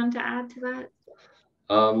anything you wanted to add to that?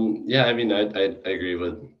 Yeah, I mean, I agree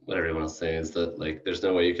with what everyone else is saying, is that, like, there's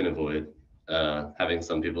no way you can avoid having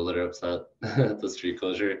some people that are upset at the street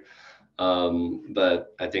closure.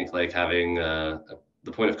 But I think, like, having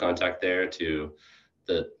the point of contact there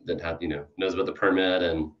that have, you know, knows about the permit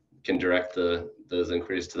and can direct those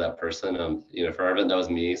inquiries to that person. You know, for our event, that was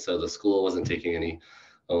me, so the school wasn't taking any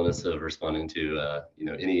onus of responding to you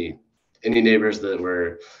know, any neighbors that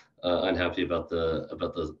were unhappy about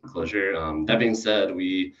the closure. That being said,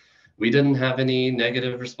 we didn't have any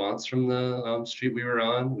negative response from the street we were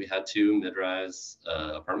on. We had 2 mid-rise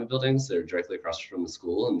apartment buildings that are directly across from the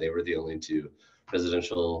school, and they were the only 2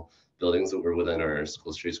 residential buildings that were within our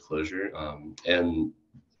school street's closure. And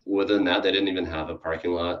within that, they didn't even have a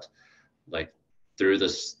parking lot, like, through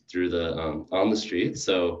the on the street.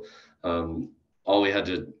 So all we had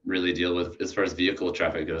to really deal with as far as vehicle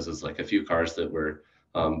traffic goes is, like, a few cars that were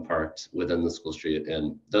parked within the school street,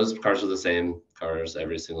 and those cars were the same cars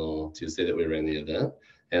every single Tuesday that we ran the event.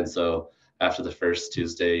 And so after the first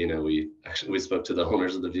Tuesday, you know, we spoke to the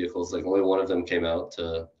owners of the vehicles. Like, only one of them came out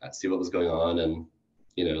to see what was going on, and,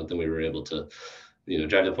 you know, then we were able to, you know,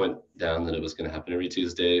 drive the point down that it was going to happen every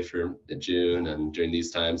Tuesday for June and during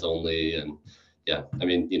these times only. And yeah, I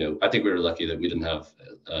mean, you know, I think we were lucky that we didn't have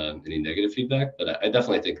any negative feedback, but I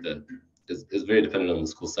definitely think that is very dependent on the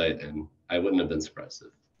school site, and I wouldn't have been surprised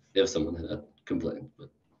if someone had complained. But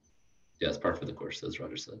yeah, it's par for the course, as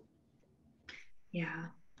Roger said. Yeah,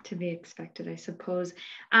 to be expected, I suppose.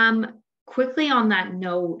 Quickly on that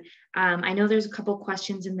note, I know there's a couple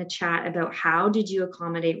questions in the chat about how did you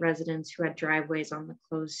accommodate residents who had driveways on the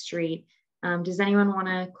closed street? Does anyone want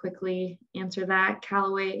to quickly answer that?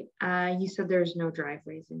 Callaway, you said there's no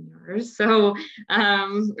driveways in yours, so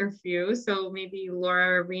or few. So maybe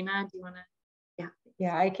Laura or Rena, do you want to?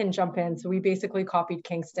 Yeah, I can jump in. So we basically copied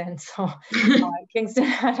Kingston. So Kingston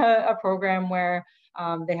had a program where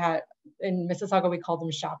they had, in Mississauga, we called them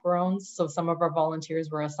chaperones. So some of our volunteers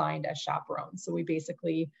were assigned as chaperones. So we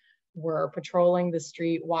basically were patrolling the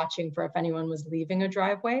street, watching for if anyone was leaving a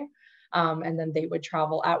driveway. And then they would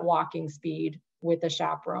travel at walking speed with a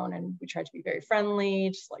chaperone, and we tried to be very friendly,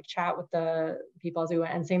 just like chat with the people as we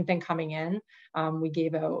went. And same thing coming in, we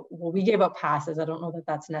gave out passes. I don't know that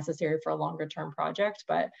that's necessary for a longer term project,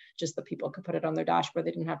 but just the people could put it on their dashboard.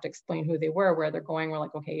 They didn't have to explain who they were, where they're going. We're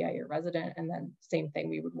like, okay, yeah, you're a resident. And then same thing,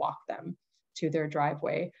 we would walk them to their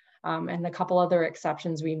driveway. And a couple other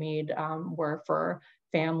exceptions we made were for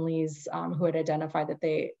families who had identified that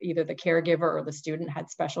they, either the caregiver or the student had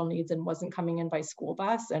special needs and wasn't coming in by school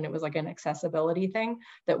bus. And it was like an accessibility thing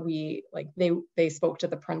that we, like, they spoke to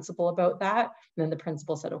the principal about that. And then the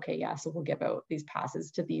principal said, okay, yeah, so we'll give out these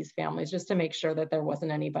passes to these families, just to make sure that there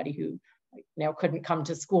wasn't anybody who, like, couldn't come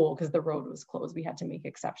to school because the road was closed. We had to make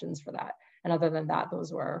exceptions for that. And other than that,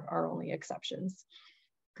 those were our only exceptions.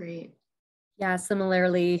 Great. Yeah,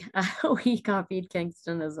 similarly, we copied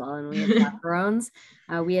Kingston as well, and we had chaperones.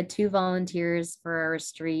 We had 2 volunteers for our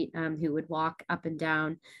street who would walk up and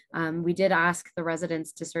down. We did ask the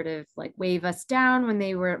residents to sort of like wave us down when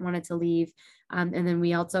they wanted to leave. And then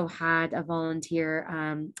we also had a volunteer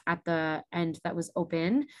at the end that was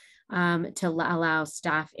open to allow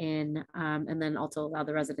staff in, and then also allow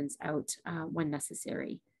the residents out when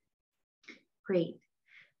necessary. Great.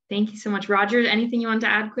 Thank you so much. Roger, anything you want to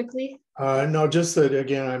add quickly? No, just that,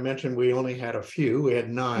 again, I mentioned we only had a few. We had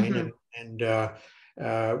 9,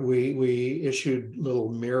 and we issued little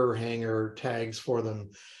mirror hanger tags for them,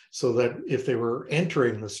 so that if they were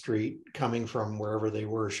entering the street, coming from wherever they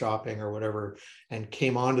were shopping or whatever, and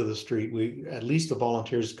came onto the street, we, at least the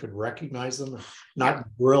volunteers, could recognize them, not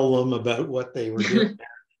grill them about what they were doing.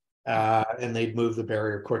 And they'd move the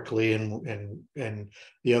barrier quickly, and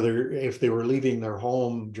the other, if they were leaving their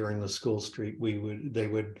home during the school street, they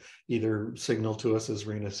would either signal to us, as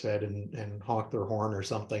Rena said, and honk their horn or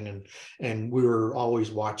something, and we were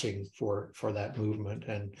always watching for that movement,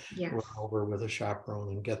 and run over with a chaperone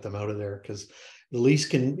and get them out of there, because the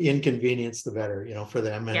least inconvenience, the better, for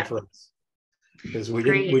them and for us. Because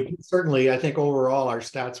we certainly, I think overall our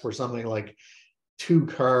stats were something like 2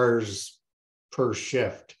 cars per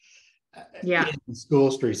shift in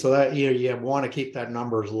school street. So that you want to keep that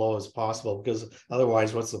number as low as possible, because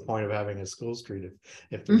otherwise, what's the point of having a school street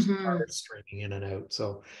if there's cars streaming in and out?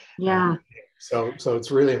 So so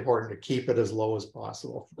it's really important to keep it as low as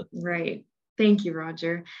possible. Right. Thank you,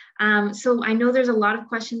 Roger. So I know there's a lot of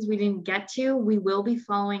questions we didn't get to. We will be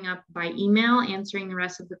following up by email, answering the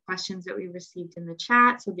rest of the questions that we received in the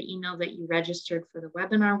chat. So the email that you registered for the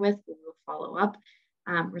webinar with, we will follow up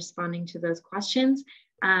responding to those questions.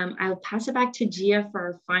 I'll pass it back to Gia for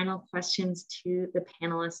our final questions to the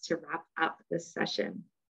panelists to wrap up this session.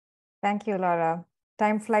 Thank you, Laura.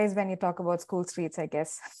 Time flies when you talk about school streets, I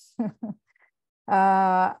guess.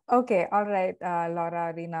 Okay, all right,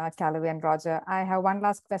 Laura, Rena, Callaway, and Roger. I have one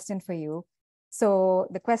last question for you. So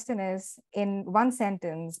the question is, in one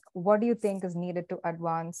sentence, what do you think is needed to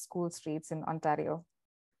advance school streets in Ontario?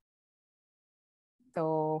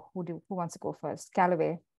 So who wants to go first?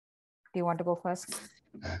 Callaway, do you want to go first?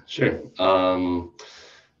 Sure.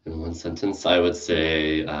 In one sentence, I would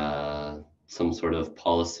say some sort of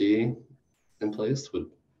policy in place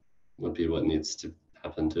would be what needs to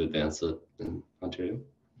happen to advance it in Ontario.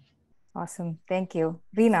 Awesome. Thank you.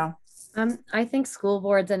 Rena? I think school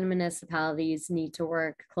boards and municipalities need to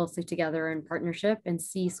work closely together in partnership and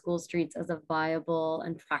see school streets as a viable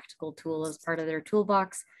and practical tool as part of their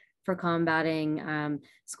toolbox for combating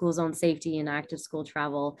school zone safety and active school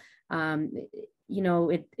travel.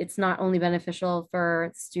 It's not only beneficial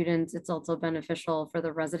for students, it's also beneficial for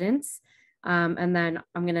the residents. And then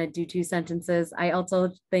I'm going to do 2 sentences. I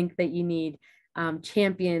also think that you need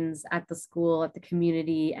champions at the school, at the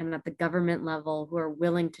community, and at the government level who are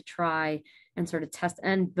willing to try and sort of test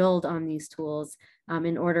and build on these tools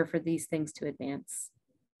in order for these things to advance.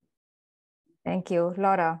 Thank you.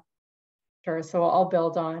 Laura? Sure. So I'll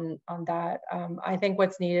build on that. I think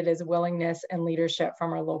what's needed is willingness and leadership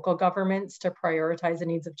from our local governments to prioritize the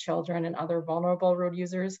needs of children and other vulnerable road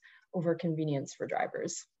users over convenience for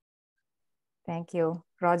drivers. Thank you.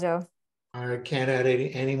 Roger? I can't add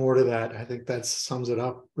any more to that. I think that sums it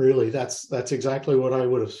up. Really, that's exactly what I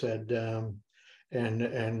would have said.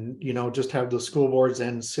 And just have the school boards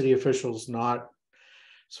and city officials not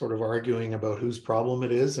sort of arguing about whose problem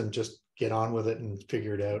it is, and just get on with it and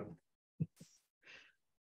figure it out.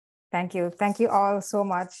 Thank you. Thank you all so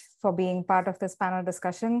much for being part of this panel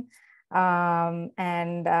discussion. All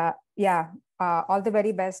the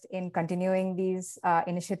very best in continuing these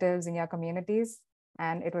initiatives in your communities.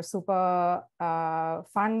 And it was super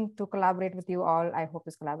fun to collaborate with you all. I hope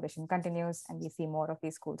this collaboration continues and we see more of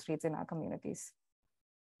these school streets in our communities.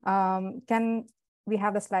 Can we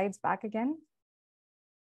have the slides back again?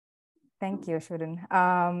 Thank you, Shuden.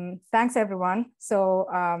 Thanks, everyone. So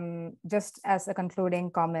just as a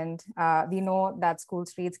concluding comment, we know that school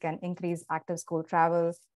streets can increase active school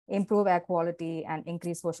travel, improve air quality, and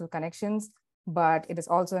increase social connections. But it is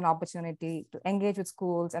also an opportunity to engage with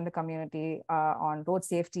schools and the community on road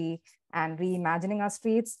safety and reimagining our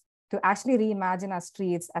streets, to actually reimagine our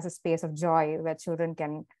streets as a space of joy where children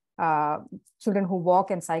who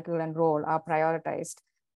walk and cycle and roll are prioritized.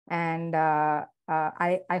 And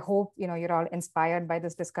I hope you're all inspired by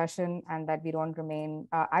this discussion, and that we don't remain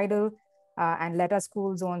idle and let our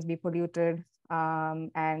school zones be polluted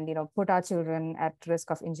and put our children at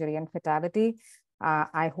risk of injury and fatality.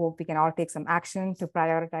 I hope we can all take some action to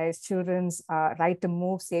prioritize children's right to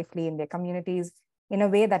move safely in their communities in a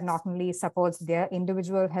way that not only supports their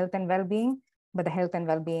individual health and well-being, but the health and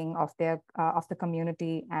well-being of the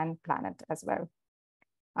community and planet as well.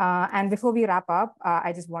 And before we wrap up,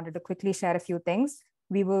 I just wanted to quickly share a few things.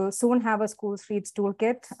 We will soon have a School Streets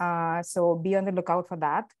Toolkit, so be on the lookout for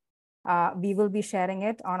that. We will be sharing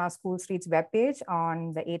it on our School Streets webpage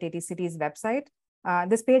on the 880 Cities website.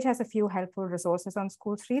 This page has a few helpful resources on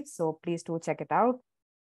school streets, so please do check it out.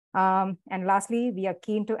 And lastly, we are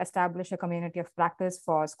keen to establish a community of practice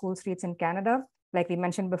for school streets in Canada. Like we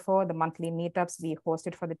mentioned before, the monthly meetups we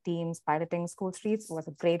hosted for the teams piloting school streets was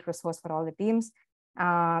a great resource for all the teams.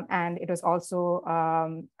 And it was also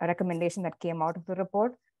a recommendation that came out of the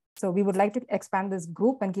report. So we would like to expand this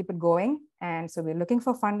group and keep it going. And so we're looking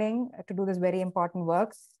for funding to do this very important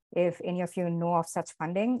work. If any of you know of such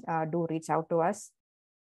funding, do reach out to us.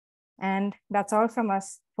 And that's all from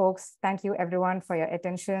us, folks. Thank you, everyone, for your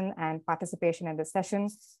attention and participation in this session.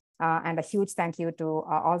 And a huge thank you to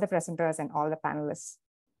all the presenters and all the panelists.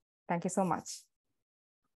 Thank you so much.